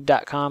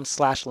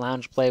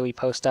 youtube.com/loungeplay. We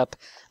post up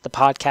the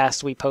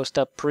podcast. We post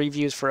up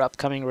previews for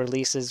upcoming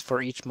releases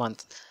for each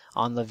month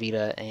on the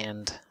Vita.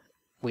 And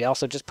we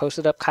also just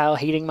posted up Kyle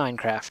hating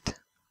Minecraft.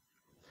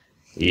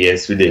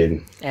 Yes, we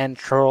did. And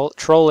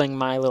trolling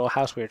my little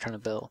house we were trying to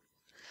build.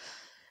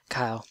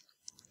 Kyle,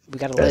 we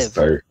gotta live.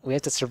 Part. We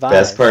have to survive.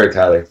 Best part,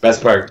 Tyler.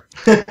 Best part.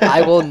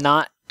 I will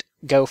not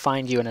go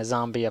find you in a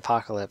zombie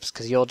apocalypse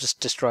because you'll just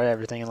destroy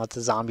everything and let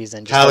the zombies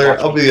in. Tyler,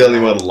 I'll be the only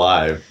one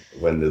alive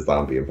when the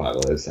zombie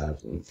apocalypse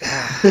happens.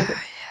 Yeah,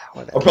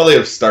 I'll probably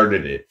have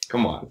started it.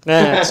 Come on.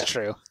 That's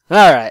true.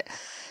 All right.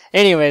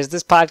 Anyways,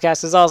 this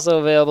podcast is also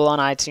available on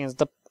iTunes,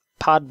 the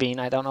Podbean.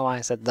 I don't know why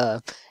I said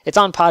the. It's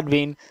on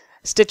Podbean,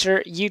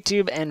 Stitcher,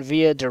 YouTube, and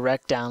via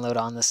direct download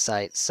on the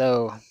site.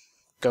 So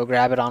go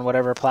grab it on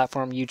whatever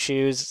platform you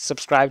choose,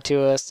 subscribe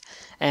to us,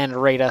 and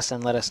rate us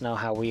and let us know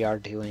how we are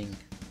doing.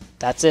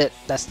 That's it.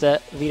 That's the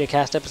Vita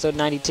Cast episode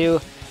 92.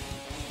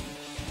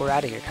 We're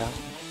out of here, Kyle.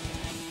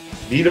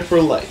 Vita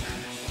for life.